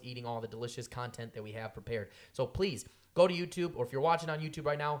table with us eating all the delicious content that we have prepared. So please go to YouTube, or if you're watching on YouTube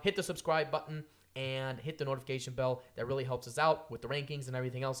right now, hit the subscribe button and hit the notification bell. That really helps us out with the rankings and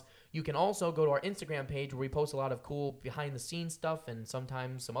everything else. You can also go to our Instagram page where we post a lot of cool behind-the-scenes stuff and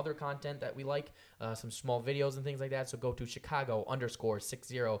sometimes some other content that we like, some small videos and things like that. So go to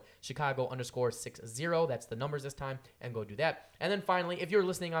Chicago_60, Chicago_60. That's the numbers this time, and go do that. And then finally, if you're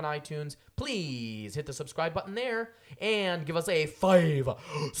listening on iTunes, please hit the subscribe button there and give us a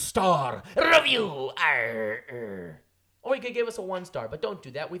 5-star review. Or you could give us a 1-star, but don't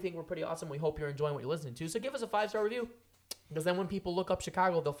do that. We think we're pretty awesome. We hope you're enjoying what you're listening to. So give us a 5-star review, because then when people look up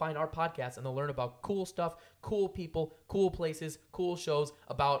Chicago, they'll find our podcast and they'll learn about cool stuff, cool people, cool places, cool shows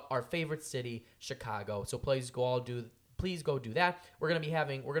about our favorite city, Chicago. So please go do that. We're gonna be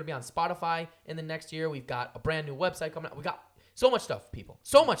on Spotify in the next year. We've got a brand new website coming out. We got so much stuff, people.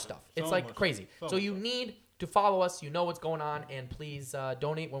 So much stuff. It's like crazy. So you need to follow us. You know what's going on, and please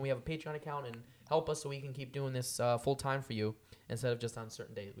donate when we have a Patreon account and help us so we can keep doing this full time for you instead of just on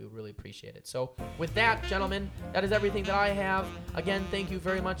certain days. We would really appreciate it. So with that, gentlemen, that is everything that I have. Again, thank you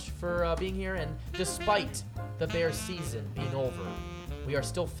very much for being here. And despite the Bears season being over, we are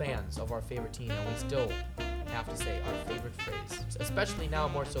still fans of our favorite team, and we still have to say our favorite phrase, especially now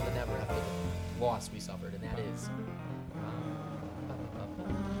more so than ever after the loss we suffered, and that is...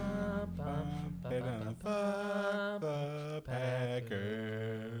 the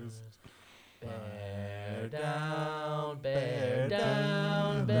Packers. Bear down, bear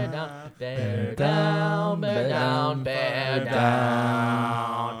down, bear down, bear down, bear down, bear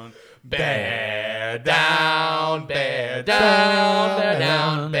down, bear down, bear down, bear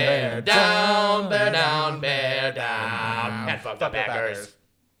down, bear down, bear down, bear down, and fuck the Packers.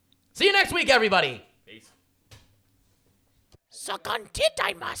 See you next week, everybody. Peace. Suck on tit,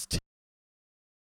 I must.